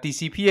type of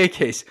FDCPA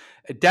case.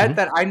 A debt Mhm.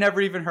 that I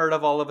never even heard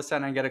of, all of a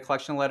sudden I get a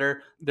collection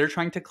letter. They're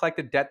trying to collect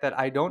a debt that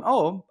I don't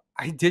owe.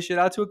 I dish it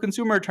out to a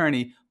consumer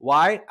attorney.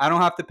 Why? I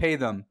don't have to pay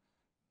them.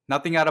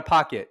 Nothing out of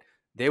pocket.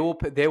 They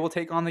will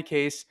take on the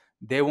case.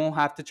 They won't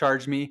have to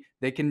charge me.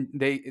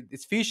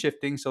 It's fee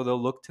shifting, so they'll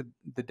look to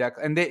the debt.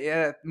 And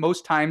they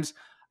most times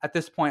at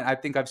this point, I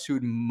think I've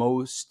sued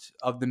most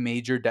of the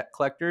major debt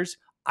collectors.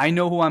 I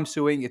know who I'm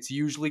suing. It's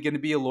usually going to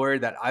be a lawyer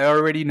that I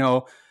already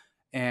know,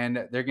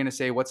 and they're going to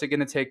say, what's it going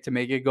to take to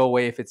make it go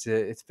away if it's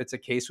a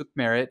case with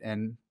merit,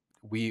 and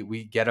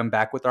we get them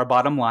back with our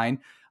bottom line.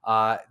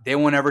 They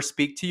won't ever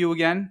speak to you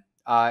again.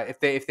 If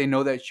they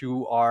know that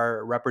you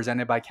are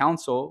represented by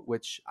counsel,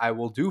 which I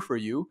will do for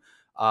you,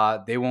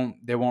 they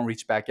won't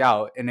reach back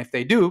out. And if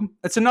they do,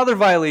 it's another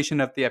violation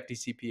of the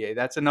FDCPA.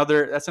 That's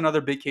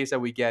another big case that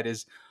we get.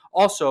 Is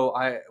also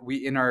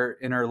we in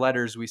our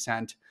letters we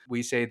sent,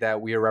 we say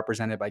that we are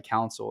represented by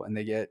counsel, and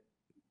they get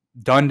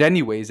done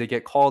anyways. They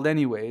get called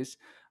anyways.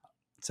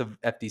 It's a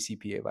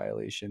FDCPA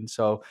violation.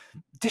 So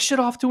dish it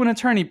off to an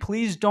attorney.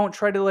 Please don't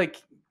try to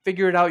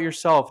figure it out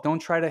yourself. Don't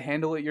try to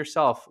handle it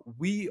yourself.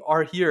 We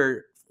are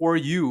here for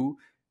you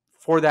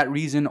for that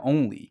reason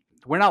only.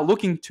 We're not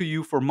looking to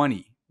you for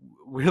money.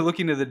 We're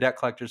looking to the debt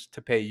collectors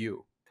to pay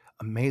you.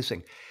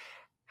 Amazing.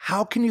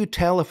 How can you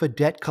tell if a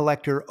debt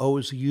collector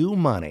owes you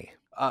money?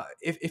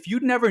 If you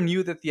never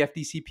knew that the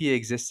FDCPA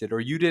existed, or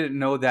you didn't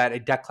know that a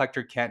debt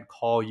collector can't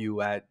call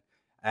you at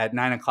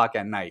 9 o'clock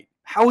at night,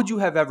 how would you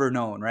have ever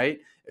known, right?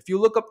 If you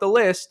look up the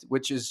list,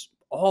 which is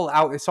all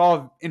out, it's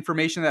all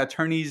information that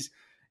attorneys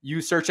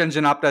use search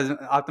engine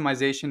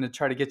optimization to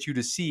try to get you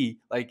to see.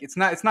 Like it's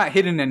not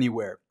hidden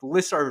anywhere. The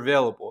lists are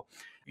available.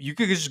 You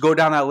could just go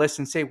down that list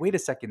and say, wait a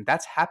second,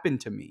 that's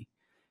happened to me.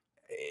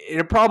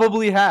 It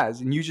probably has,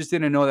 and you just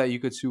didn't know that you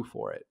could sue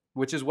for it,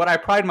 which is what I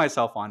pride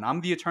myself on.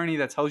 I'm the attorney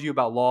that tells you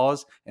about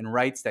laws and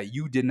rights that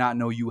you did not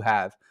know you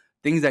have,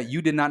 things that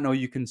you did not know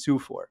you can sue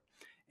for.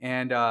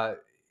 And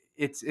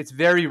it's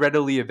very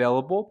readily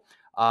available.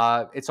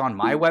 It's on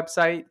my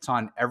website. It's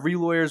on every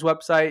lawyer's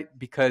website,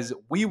 because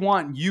we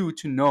want you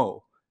to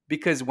know.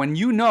 Because when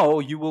you know,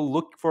 you will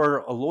look for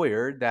a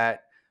lawyer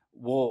that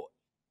will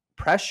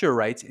press your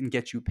rights and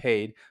get you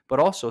paid, but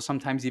also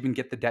sometimes even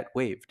get the debt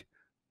waived.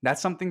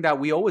 That's something that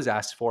we always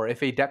ask for.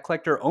 If a debt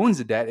collector owns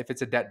a debt, if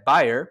it's a debt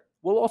buyer,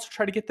 we'll also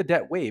try to get the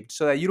debt waived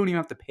so that you don't even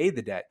have to pay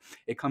the debt.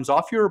 It comes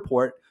off your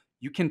report.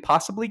 You can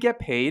possibly get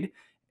paid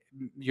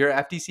your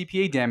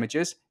FDCPA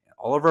damages.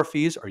 All of our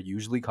fees are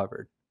usually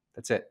covered.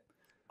 That's it.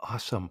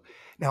 Awesome.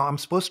 Now, I'm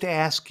supposed to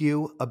ask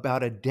you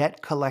about a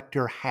debt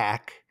collector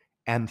hack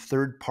and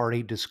third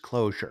party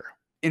disclosure.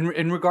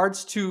 In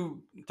regards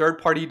to third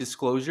party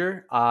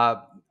disclosure, a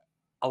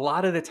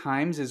lot of the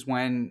times is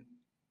when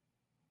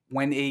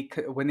they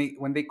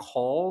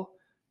call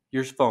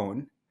your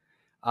phone,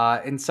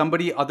 and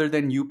somebody other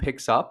than you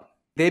picks up,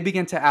 they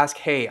begin to ask,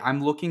 hey,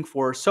 I'm looking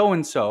for so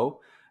and so.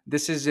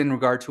 This is in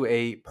regard to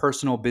a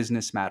personal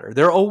business matter.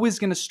 They're always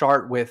going to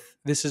start with,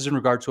 this is in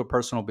regard to a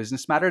personal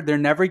business matter. They're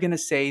never going to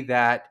say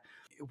that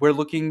we're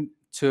looking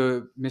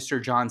to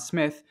Mr. John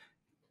Smith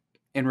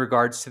in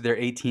regards to their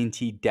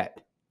AT&T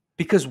debt.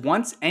 Because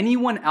once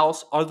anyone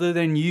else other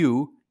than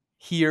you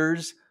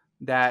hears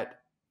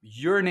that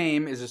your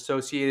name is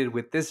associated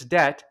with this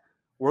debt,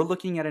 we're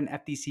looking at an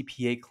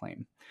FDCPA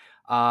claim.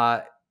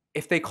 Uh,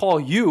 if they call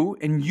you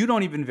and you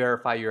don't even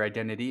verify your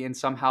identity and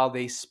somehow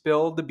they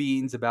spill the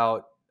beans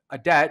about a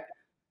debt,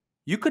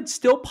 you could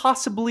still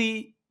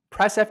possibly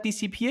press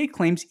FDCPA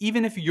claims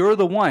even if you're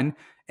the one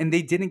and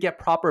they didn't get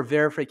proper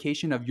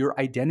verification of your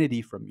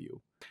identity from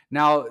you.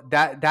 Now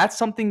that's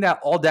something that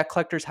all debt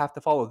collectors have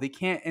to follow. They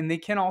can't, and they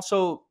can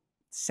also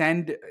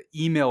send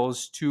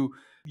emails to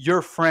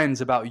your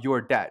friends about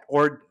your debt.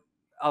 Or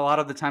a lot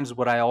of the times,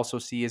 what I also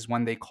see is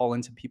when they call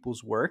into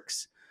people's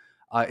works,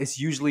 it's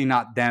usually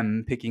not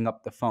them picking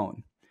up the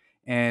phone.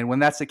 And when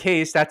that's the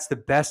case, that's the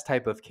best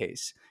type of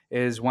case,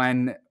 is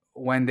when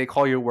they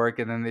call your work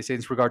and then they say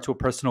it's regard to a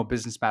personal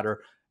business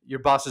matter. Your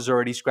boss is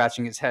already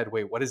scratching his head.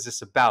 Wait, what is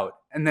this about?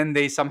 And then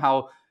they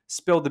somehow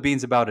spill the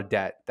beans about a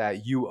debt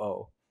that you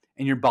owe,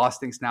 and your boss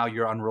thinks now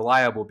you're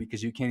unreliable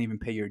because you can't even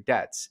pay your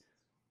debts.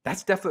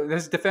 That's definitely,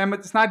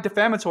 it's not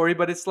defamatory,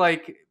 but it's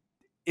like,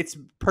 it's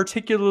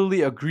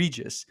particularly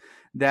egregious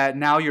that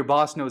now your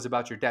boss knows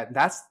about your debt.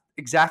 That's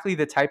exactly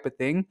the type of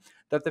thing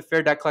that the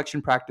Fair Debt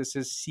Collection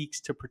Practices seeks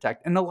to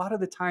protect. And a lot of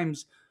the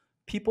times,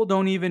 people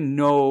don't even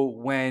know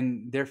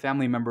when their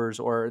family members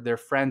or their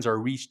friends are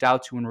reached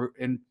out to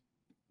in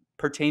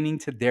pertaining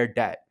to their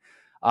debt.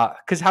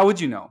 Because how would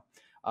you know?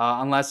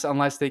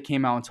 Unless they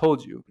came out and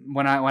told you.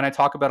 When I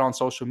talk about it on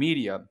social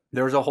media,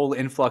 there was a whole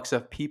influx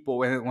of people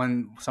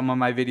when some of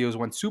my videos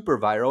went super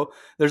viral.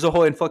 There's a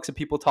whole influx of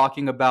people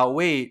talking about,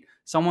 wait,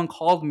 someone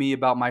called me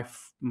about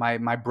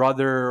my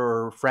brother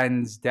or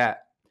friend's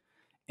debt,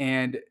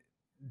 and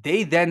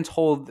they then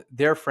told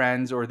their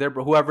friends or their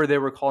whoever they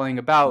were calling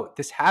about,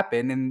 this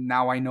happened and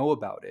now I know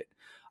about it.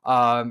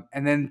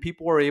 And then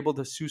people were able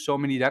to sue so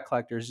many debt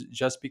collectors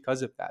just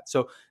because of that.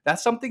 So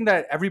that's something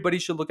that everybody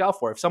should look out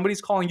for. If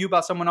somebody's calling you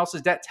about someone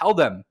else's debt, tell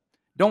them.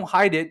 Don't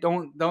hide it.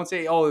 Don't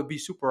say, oh, it'd be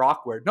super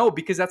awkward. No,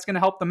 because that's going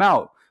to help them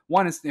out.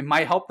 One, it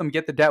might help them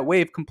get the debt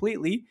waived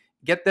completely,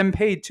 get them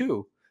paid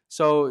too.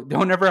 So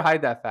don't ever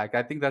hide that fact.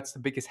 I think that's the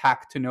biggest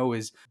hack to know,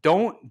 is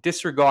don't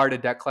disregard a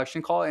debt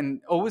collection call,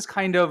 and always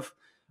kind of,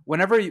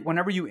 whenever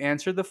you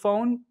answer the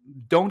phone,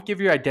 don't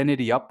give your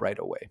identity up right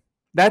away.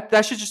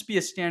 That should just be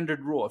a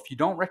standard rule. If you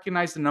don't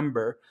recognize the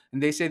number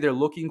and they say they're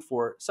looking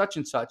for such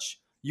and such,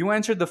 you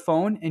answer the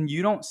phone and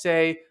you don't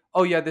say,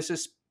 "Oh yeah, this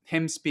is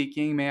him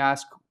speaking. May I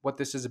ask what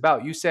this is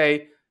about?" You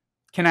say,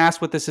 "Can I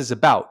ask what this is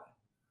about?"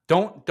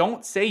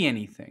 Don't say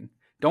anything.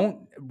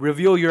 Don't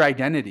reveal your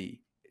identity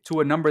to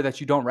a number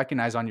that you don't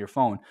recognize on your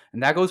phone.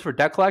 And that goes for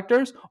debt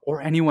collectors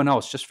or anyone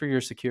else, just for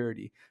your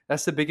security.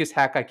 That's the biggest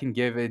hack I can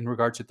give in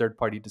regards to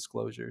third-party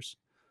disclosures.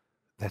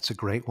 That's a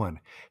great one.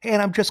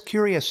 And I'm just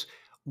curious,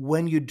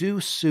 when you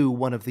do sue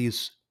one of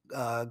these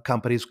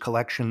companies,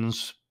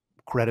 collections,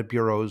 credit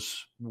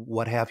bureaus,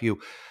 what have you,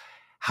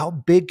 how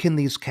big can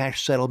these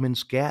cash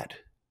settlements get?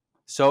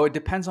 So it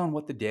depends on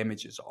what the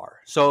damages are.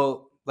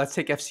 So let's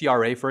take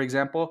FCRA, for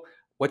example.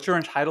 What you're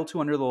entitled to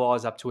under the law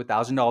is up to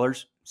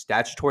 $1,000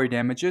 statutory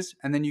damages,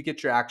 and then you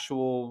get your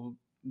actual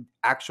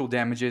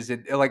damages.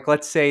 Like,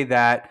 let's say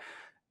that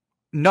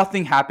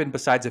nothing happened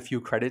besides a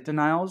few credit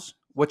denials.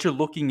 What you're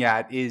looking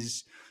at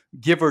is,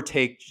 give or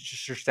take,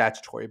 just your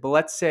statutory. But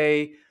let's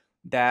say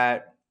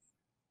that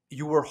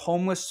you were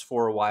homeless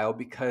for a while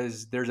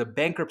because there's a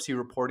bankruptcy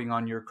reporting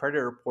on your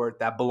credit report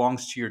that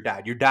belongs to your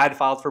dad. Your dad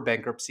filed for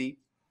bankruptcy.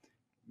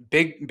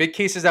 Big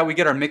cases that we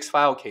get are mixed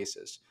file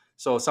cases.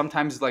 So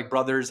sometimes, like,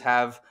 brothers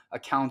have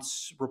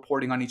accounts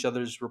reporting on each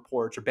other's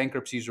reports, or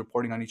bankruptcies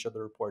reporting on each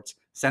other's reports.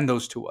 Send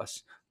those to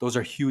us. Those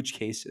are huge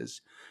cases.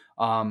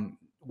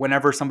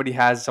 Whenever somebody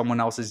has someone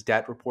else's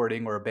debt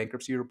reporting or a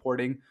bankruptcy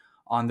reporting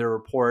on their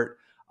report,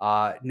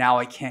 now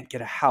I can't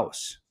get a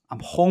house.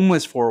 I'm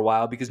homeless for a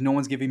while because no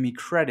one's giving me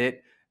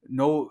credit.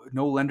 No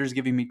lender's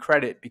giving me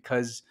credit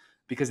because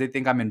they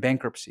think I'm in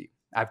bankruptcy.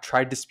 I've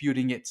tried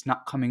disputing it. It's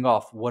not coming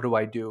off. What do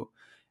I do?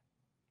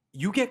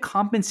 You get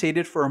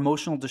compensated for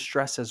emotional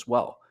distress as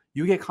well.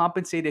 You get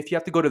compensated if you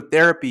have to go to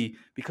therapy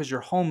because you're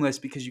homeless,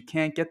 because you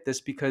can't get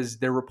this, because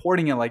they're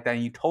reporting it like that,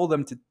 and you told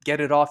them to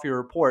get it off your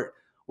report.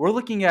 We're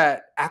looking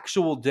at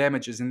actual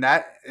damages, and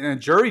a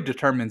jury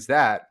determines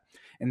that.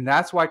 And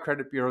that's why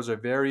credit bureaus are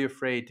very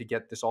afraid to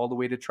get this all the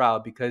way to trial,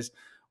 because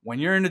when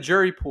you're in a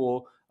jury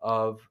pool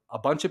of a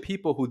bunch of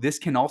people who this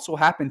can also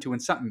happen to,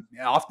 and something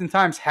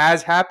oftentimes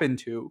has happened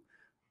to,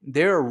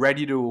 they're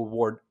ready to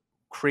award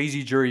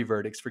crazy jury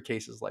verdicts for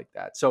cases like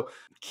that. So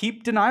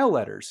keep denial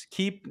letters,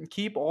 keep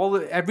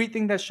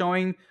everything that's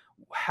showing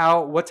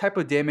what type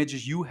of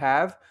damages you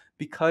have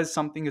because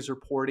something is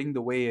reporting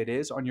the way it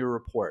is on your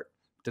report.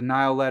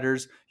 denial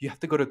letters. You have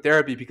to go to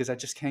therapy because I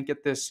just can't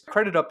get this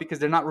credit up because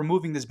they're not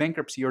removing this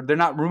bankruptcy, or they're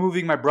not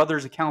removing my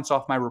brother's accounts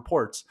off my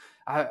reports.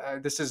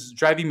 This is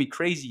driving me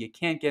crazy. I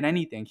can't get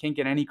anything, can't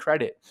get any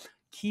credit.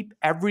 Keep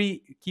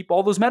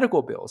all those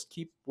medical bills,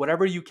 keep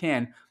whatever you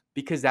can,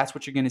 because that's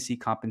what you're going to see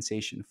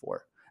compensation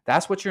for.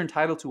 That's what you're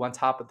entitled to on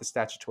top of the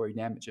statutory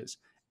damages.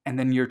 And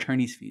then your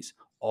attorney's fees,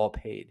 all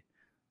paid.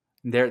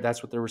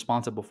 That's what they're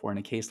responsible for in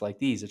a case like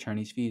these.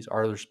 Attorney's fees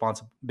are the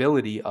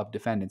responsibility of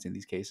defendants in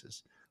these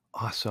cases.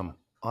 Awesome.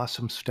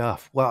 Awesome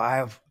stuff. Well, I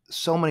have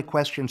so many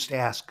questions to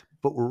ask,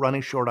 but we're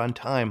running short on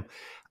time.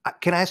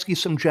 Can I ask you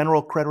some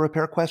general credit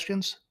repair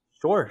questions?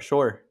 Sure,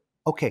 sure.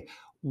 Okay.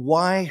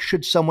 Why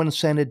should someone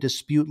send a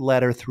dispute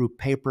letter through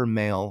paper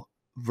mail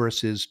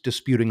versus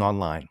disputing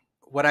online?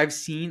 What I've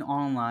seen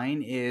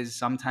online is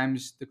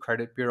sometimes the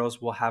credit bureaus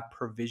will have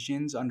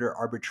provisions under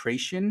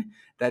arbitration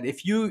that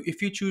if you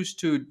choose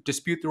to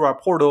dispute through our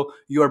portal,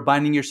 you are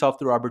binding yourself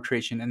through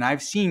arbitration. And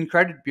I've seen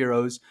credit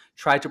bureaus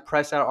try to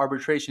press out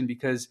arbitration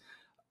because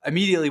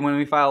immediately when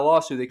we file a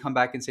lawsuit, they come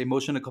back and say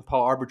motion to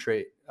compel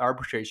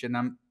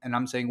arbitration.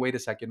 I'm saying, wait a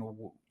second,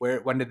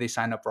 when did they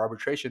sign up for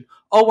arbitration?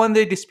 Oh, when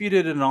they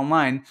disputed it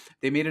online,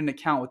 they made an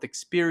account with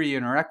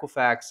Experian or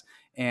Equifax,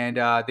 and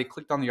they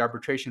clicked on the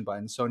arbitration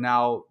button. So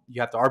now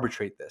you have to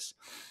arbitrate this.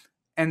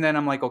 And then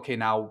I'm like, okay,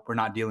 now we're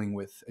not dealing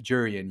with a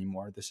jury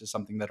anymore. This is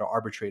something that an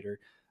arbitrator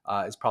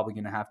is probably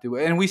going to have to.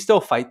 And we still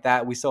fight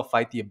that. We still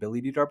fight the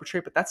ability to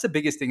arbitrate. But that's the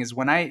biggest thing is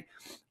when they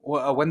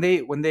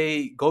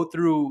go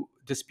through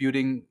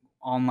disputing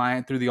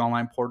online through the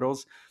online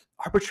portals,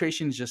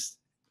 arbitration is just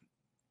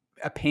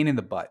a pain in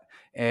the butt.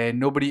 And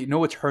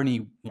no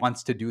attorney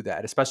wants to do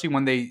that, especially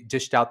when they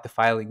dished out the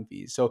filing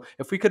fees. So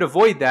if we could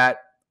avoid that,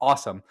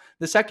 awesome.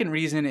 The second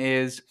reason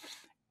is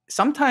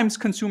sometimes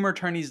consumer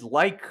attorneys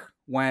like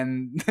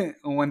when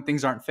when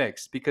things aren't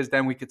fixed, because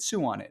then we could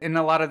sue on it. And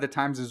a lot of the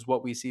times is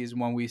what we see is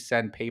when we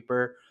send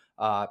paper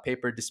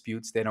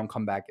disputes, they don't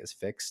come back as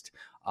fixed.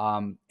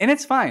 And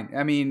it's fine.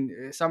 I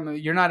mean,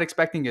 you're not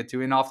expecting it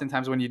to, and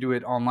oftentimes when you do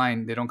it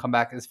online, they don't come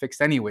back as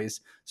fixed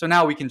anyways. So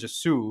now we can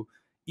just sue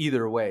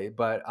either way.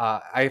 But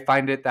I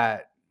find it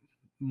that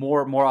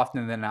more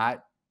often than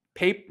not,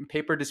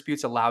 paper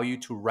disputes allow you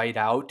to write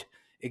out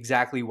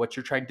exactly what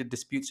you're trying to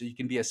dispute, so you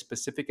can be as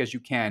specific as you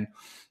can.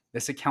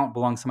 This account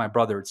belongs to my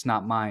brother, it's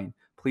not mine,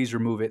 please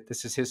remove it.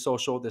 This is his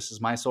social, this is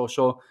my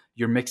social.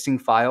 You're mixing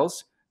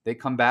files. They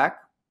come back,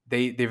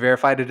 they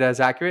verified it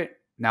as accurate,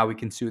 now we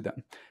can sue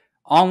them.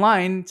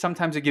 Online,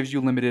 sometimes it gives you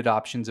limited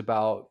options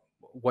about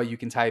what you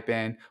can type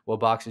in, what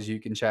boxes you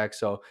can check.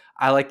 So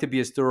I like to be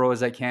as thorough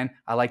as I can.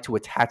 I like to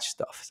attach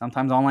stuff.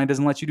 Sometimes online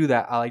doesn't let you do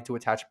that. I like to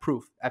attach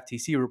proof,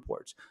 FTC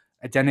reports,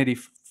 identity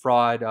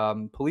fraud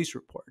police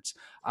reports.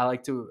 I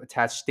like to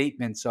attach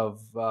statements of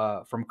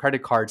from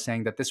credit cards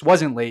saying that this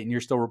wasn't late and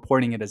you're still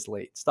reporting it as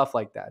late, stuff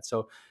like that.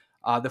 So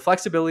the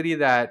flexibility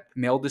that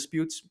mail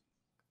disputes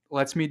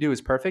lets me do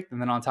is perfect.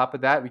 And then on top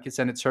of that, we can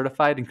send it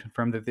certified and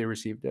confirm that they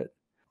received it.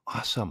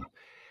 Awesome.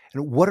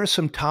 And what are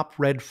some top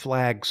red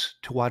flags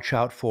to watch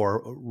out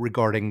for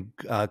regarding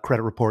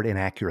credit report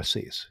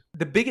inaccuracies?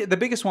 The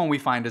biggest one we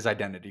find is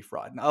identity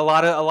fraud. A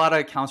lot of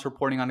accounts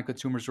reporting on a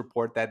consumer's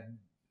report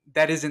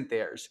that isn't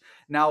theirs.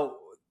 Now,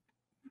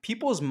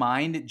 people's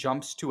mind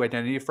jumps to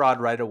identity fraud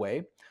right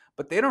away,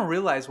 but they don't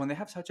realize when they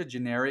have such a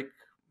generic.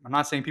 I'm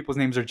not saying people's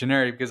names are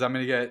generic because I'm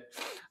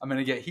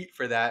gonna get heat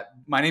for that.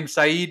 My name's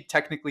Saeed,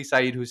 technically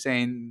Haseeb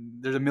Hussain.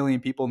 There's a million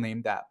people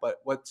named that,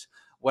 but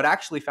what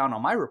actually found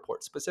on my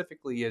report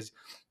specifically is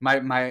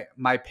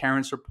my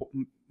parents report.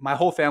 My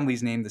whole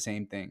family's named the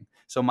same thing.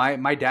 So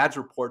my dad's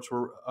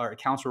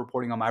accounts were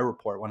reporting on my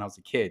report when I was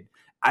a kid.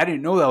 I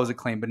didn't know that was a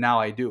claim, but now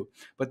I do.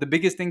 But the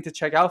biggest thing to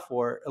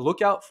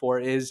look out for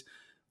is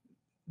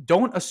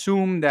don't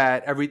assume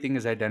that everything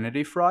is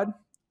identity fraud.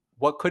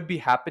 What could be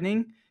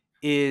happening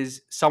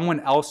is someone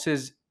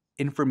else's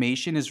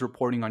information is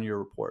reporting on your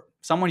report.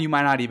 Someone you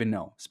might not even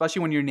know,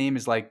 especially when your name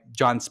is like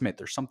John Smith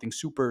or something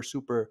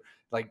super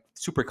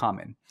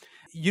common.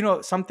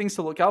 Some things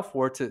to look out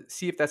for to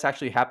see if that's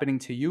actually happening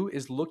to you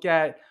is look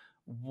at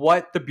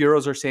what the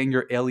bureaus are saying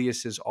your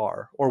aliases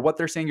are, or what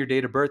they're saying your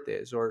date of birth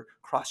is, or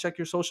cross-check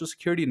your social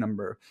security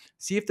number.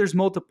 See if there's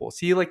multiple.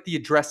 See like the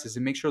addresses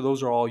and make sure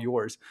those are all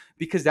yours,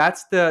 because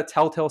that's the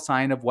telltale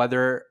sign of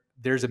whether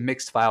there's a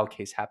mixed file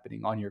case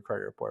happening on your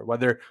credit report,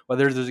 whether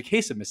there's a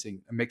case of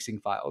mixing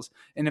files.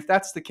 And if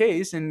that's the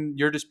case and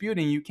you're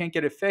disputing, you can't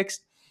get it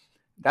fixed,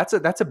 that's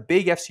a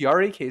big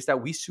FCRA case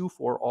that we sue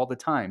for all the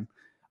time.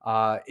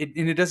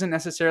 It doesn't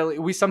necessarily.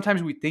 We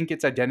sometimes think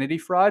it's identity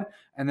fraud,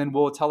 and then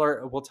we'll tell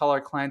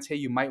our clients, hey,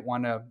 you might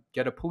want to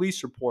get a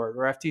police report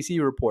or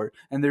FTC report,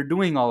 and they're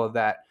doing all of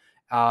that.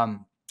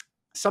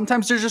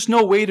 Sometimes there's just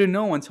no way to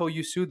know until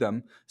you sue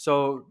them.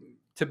 So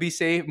to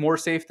be more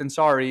safe than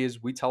sorry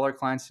is we tell our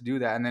clients to do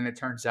that, and then it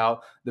turns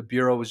out the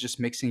bureau was just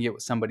mixing it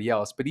with somebody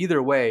else. But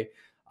either way,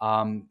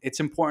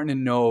 it's important to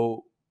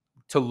know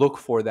to look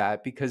for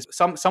that, because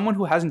someone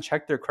who hasn't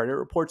checked their credit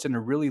reports in a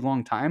really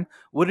long time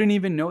wouldn't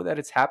even know that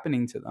it's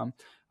happening to them,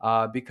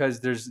 because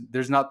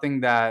there's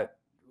nothing that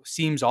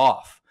seems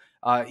off.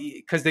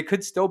 because they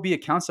could still be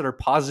accounts that are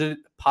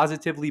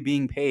positively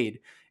being paid,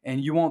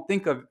 and you won't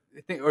think of,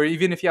 or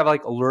even if you have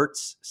like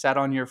alerts set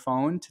on your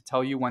phone to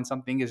tell you when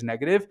something is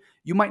negative,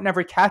 you might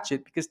never catch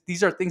it because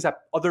these are things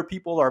that other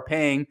people are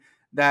paying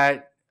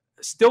that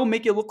still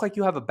make it look like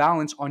you have a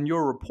balance on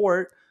your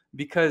report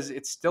because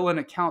it's still an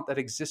account that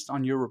exists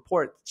on your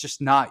report. It's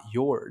just not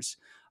yours.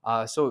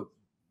 So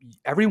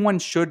everyone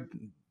should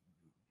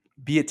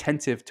be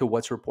attentive to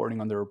what's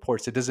reporting on the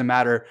reports. It doesn't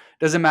matter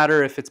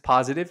if it's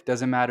positive,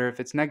 doesn't matter if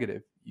it's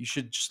negative. You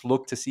should just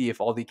look to see if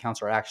all the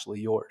accounts are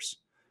actually yours.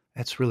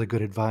 That's really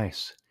good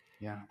advice.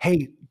 Yeah.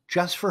 Hey,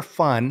 just for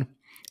fun,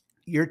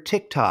 your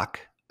TikTok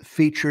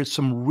features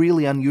some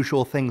really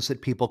unusual things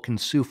that people can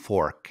sue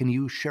for. Can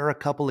you share a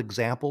couple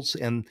examples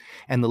and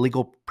the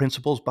legal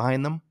principles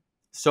behind them?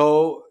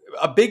 So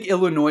a big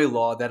Illinois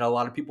law that a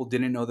lot of people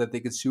didn't know that they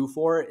could sue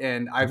for,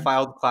 and I Mhm.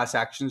 filed class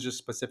actions just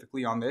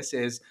specifically on this,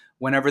 is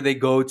whenever they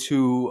go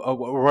to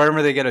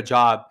wherever they get a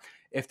job,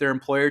 if their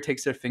employer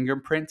takes their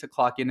fingerprint to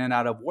clock in and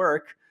out of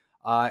work,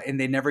 and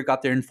they never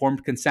got their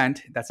informed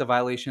consent, that's a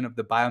violation of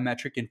the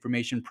Biometric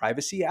Information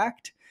Privacy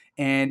Act.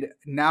 And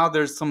now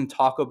there's some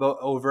talk about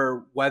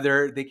over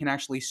whether they can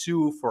actually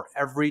sue for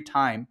every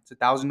time. It's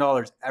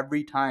 $1,000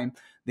 every time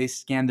they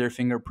scan their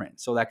fingerprint.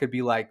 So that could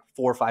be like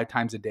 4 or 5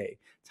 times a day,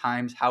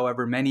 times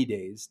however many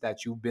days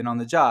that you've been on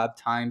the job,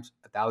 times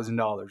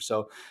 $1,000.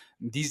 So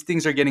these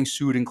things are getting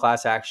sued in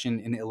class action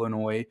in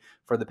Illinois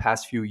for the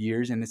past few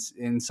years, and it's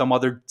in some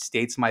other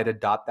states might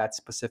adopt that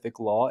specific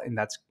law, and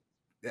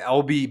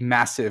that'll be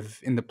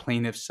massive in the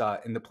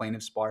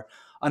plaintiff's bar.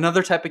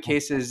 Another type of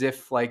case is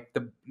if like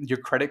your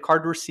credit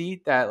card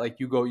receipt that like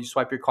you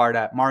swipe your card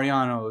at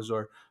Mariano's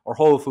or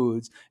Whole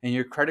Foods, and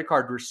your credit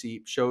card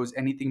receipt shows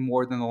anything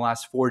more than the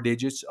last 4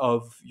 digits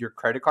of your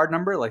credit card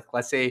number. Like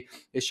let's say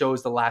it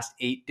shows the last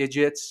 8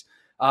 digits.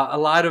 A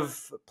lot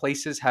of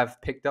places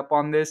have picked up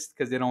on this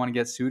because they don't want to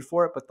get sued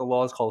for it, but the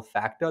law is called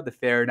FACTA, the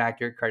Fair and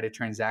Accurate Credit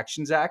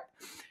Transactions Act,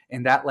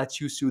 and that lets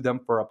you sue them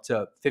for up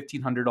to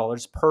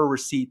 $1,500 per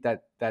receipt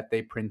that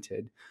they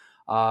printed.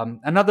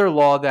 Another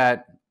law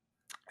that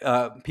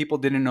people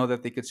didn't know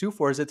that they could sue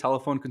for is the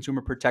Telephone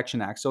Consumer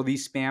Protection Act. So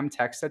these spam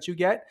texts that you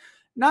get,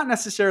 not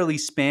necessarily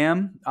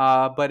spam,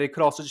 but it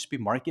could also just be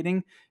marketing.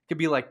 It could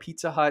be like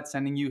Pizza Hut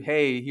sending you,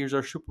 "Hey, here's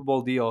our Super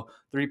Bowl deal: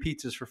 3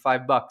 pizzas for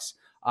 $5,"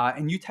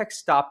 and you text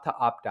stop to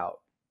opt out.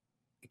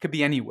 It could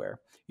be anywhere.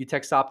 You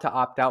text stop to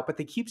opt out, but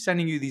they keep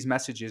sending you these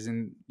messages,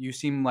 and you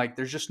seem like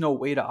there's just no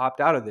way to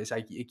opt out of this.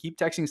 I keep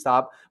texting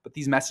stop, but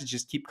these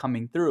messages keep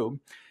coming through.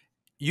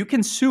 You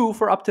can sue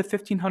for up to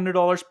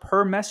 $1,500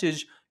 per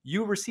message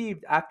you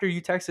received after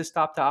you texted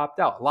stop to opt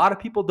out. A lot of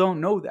people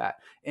don't know that.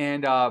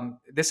 And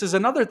this is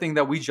another thing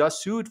that we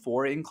just sued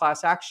for in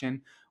class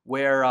action,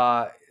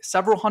 where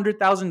several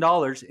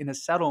 $100,000 in a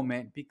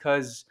settlement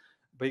because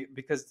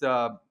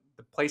the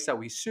place that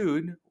we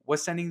sued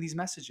was sending these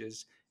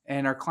messages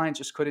and our client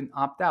just couldn't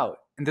opt out.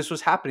 And this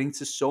was happening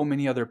to so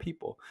many other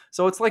people.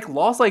 So it's like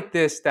laws like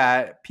this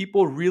that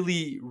people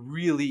really,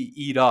 really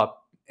eat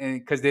up, and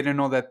because they didn't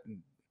know that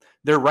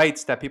they're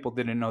rights that people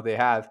didn't know they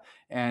have.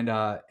 And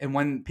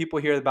when people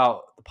hear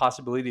about the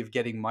possibility of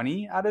getting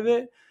money out of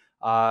it,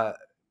 uh,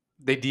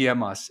 they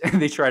DM us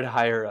and they try to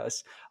hire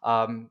us.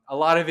 A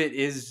lot of it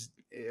is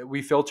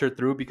we filter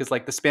through because,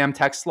 like the spam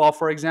text law,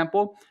 for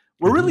example,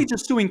 we're Mhm. really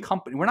just suing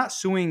company. We're not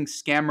suing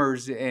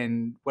scammers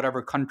in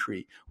whatever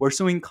country. We're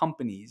suing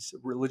companies,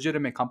 we're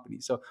legitimate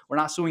companies. So we're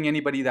not suing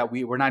anybody that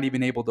we're not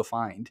even able to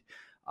find.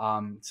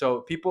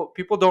 So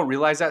people don't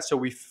realize that. So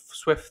we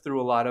swift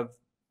through a lot of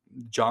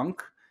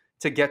junk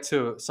to get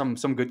to some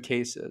good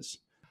cases.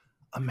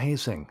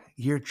 Amazing.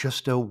 You're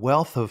just a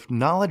wealth of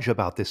knowledge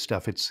about this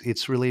stuff.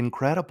 It's really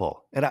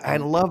incredible. And I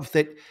Thank you. love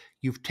that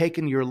you've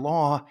taken your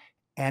law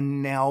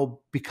and now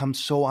become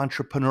so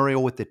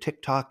entrepreneurial with the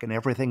TikTok and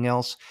everything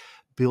else,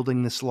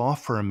 building this law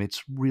firm.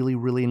 It's really,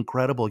 really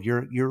incredible.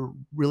 You're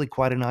really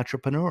quite an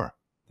entrepreneur.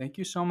 Thank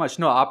you so much.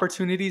 No,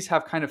 opportunities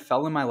have kind of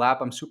fell in my lap.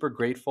 I'm super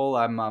grateful.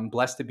 I'm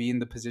blessed to be in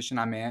the position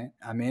I'm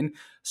in.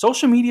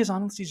 Social media has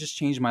honestly just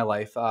changed my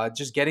life.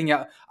 Just getting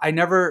out. I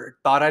never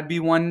thought I'd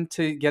be one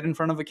to get in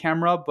front of a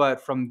camera,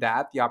 but from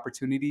that, the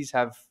opportunities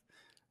have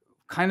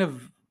kind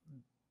of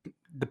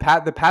the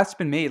path's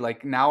been made.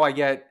 Like now, I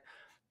get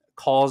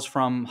calls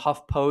from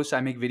HuffPost.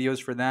 I make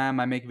videos for them.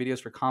 I make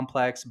videos for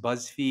Complex,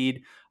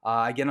 BuzzFeed.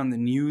 I get on the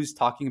news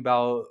talking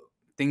about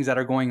things that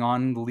are going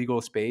on in the legal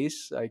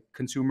space, like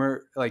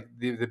consumer, like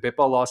the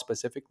BIPA law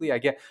specifically.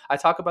 I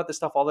talk about this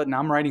stuff all the time. Now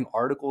I'm writing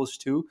articles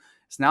too.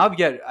 So now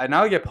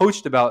I get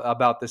poached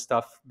about this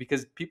stuff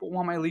because people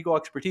want my legal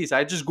expertise.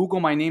 I just Google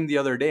my name the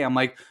other day. I'm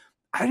like,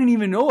 I didn't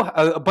even know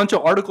a bunch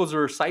of articles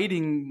are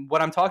citing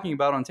what I'm talking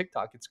about on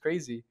TikTok. It's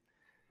crazy.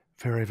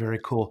 Very, very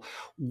cool.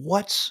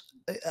 What's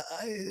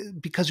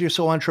because you're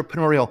so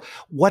entrepreneurial,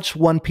 what's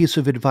one piece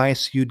of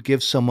advice you'd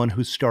give someone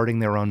who's starting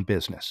their own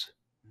business?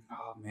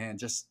 Oh man,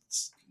 just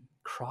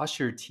cross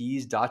your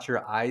T's, dot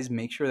your I's,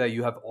 make sure that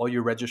you have all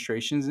your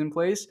registrations in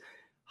place.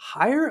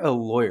 Hire a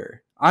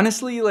lawyer.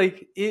 Honestly,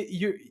 like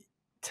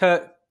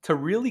to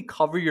really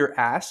cover your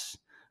ass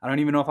I don't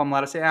even know if I'm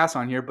allowed to say ass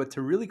on here, but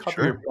to really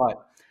cover your Sure.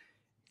 butt,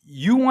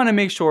 you want to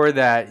make sure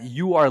that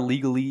you are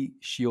legally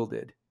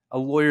shielded. A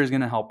lawyer is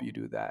going to help you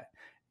do that.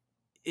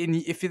 And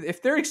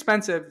if they're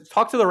expensive,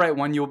 talk to the right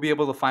one. You'll be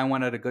able to find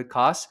one at a good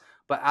cost,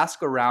 but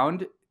ask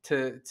around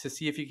to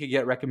see if you could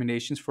get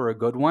recommendations for a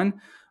good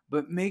one.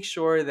 But make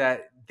sure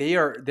that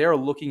they're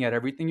looking at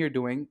everything you're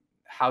doing,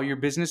 how your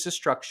business is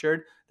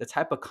structured, the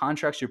type of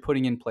contracts you're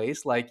putting in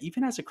place. Like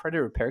even as a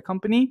credit repair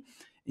company,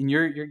 and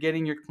you're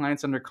getting your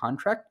clients under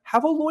contract,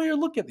 have a lawyer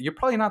look at it. You're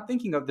probably not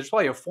thinking of, there's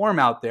probably a form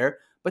out there,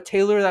 but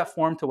tailor that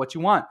form to what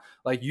you want.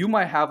 Like you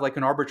might have like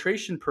an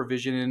arbitration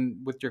provision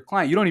with your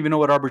client. You don't even know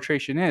what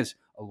arbitration is.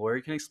 A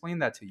lawyer can explain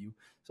that to you.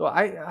 So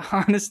I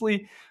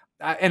honestly,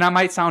 and I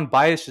might sound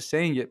biased just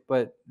saying it,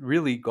 but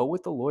really go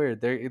with the lawyer.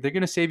 They're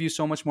going to save you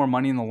so much more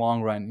money in the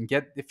long run. And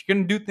if you're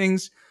going to do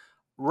things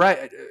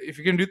right, if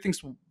you're going to do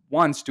things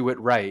once, do it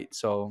right.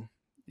 So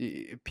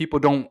people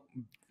don't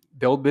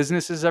build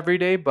businesses every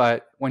day,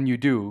 but when you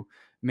do,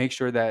 make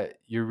sure that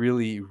you're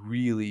really,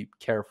 really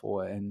careful.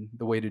 And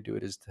the way to do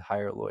it is to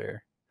hire a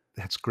lawyer.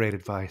 That's great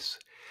advice.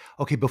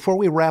 Okay, before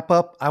we wrap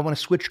up, I want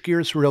to switch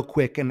gears real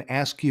quick and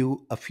ask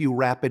you a few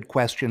rapid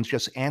questions.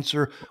 Just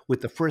answer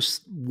with the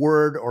first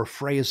word or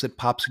phrase that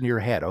pops into your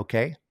head,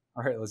 okay?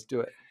 All right, let's do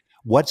it.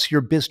 What's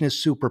your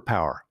business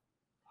superpower?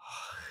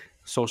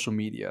 Social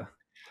media.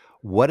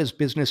 What does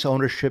business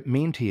ownership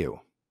mean to you?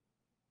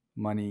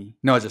 Money.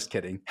 No, just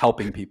kidding.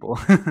 Helping people.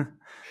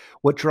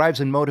 What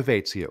drives and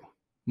motivates you?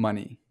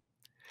 Money.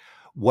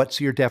 What's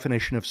your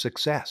definition of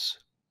success?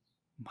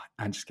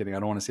 I'm just kidding. I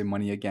don't want to say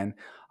money again.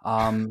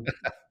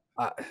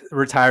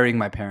 Retiring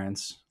my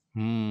parents.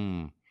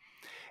 Hmm.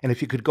 And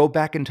if you could go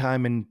back in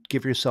time and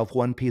give yourself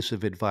one piece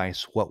of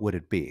advice, what would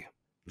it be?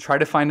 Try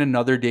to find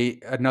another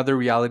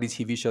reality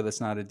TV show that's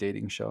not a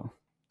dating show.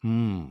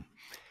 Hmm.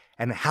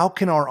 And how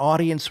can our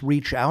audience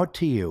reach out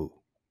to you?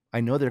 I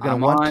know they're going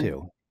to want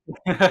to.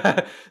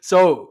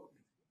 So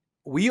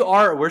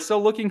we're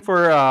still looking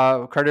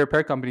for credit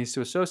repair companies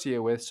to associate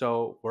with.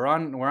 So we're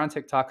on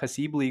TikTok,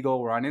 Haseeb Legal.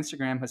 We're on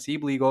Instagram,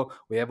 Haseeb Legal.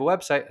 We have a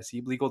website,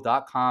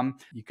 haseeblegal.com.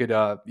 You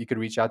could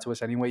reach out to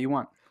us any way you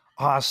want.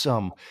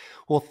 Awesome.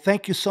 Well,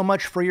 thank you so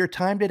much for your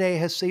time today,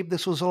 Haseeb.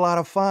 This was a lot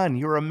of fun.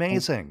 You're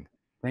amazing.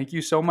 Thank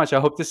you so much. I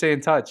hope to stay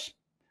in touch.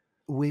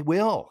 We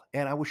will.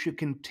 And I wish you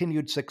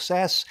continued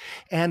success.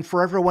 And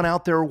for everyone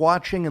out there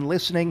watching and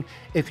listening,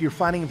 if you're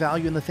finding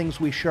value in the things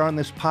we share on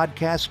this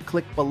podcast,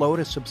 click below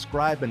to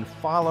subscribe and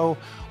follow.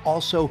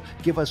 Also,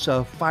 give us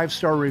a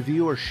 5-star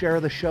review or share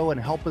the show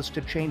and help us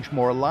to change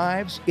more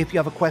lives. If you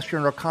have a question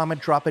or a comment,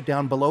 drop it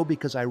down below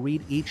because I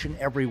read each and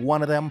every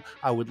one of them.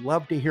 I would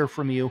love to hear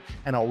from you,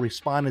 and I'll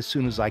respond as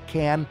soon as I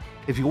can.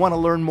 If you want to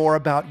learn more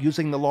about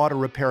using the law to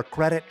repair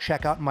credit,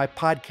 check out my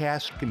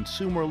podcast,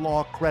 Consumer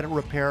Law Credit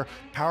Repair,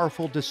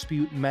 Powerful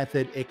Dispute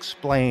Method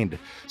Explained.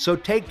 So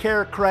take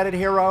care, Credit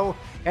Hero,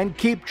 and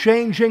keep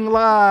changing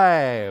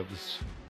lives.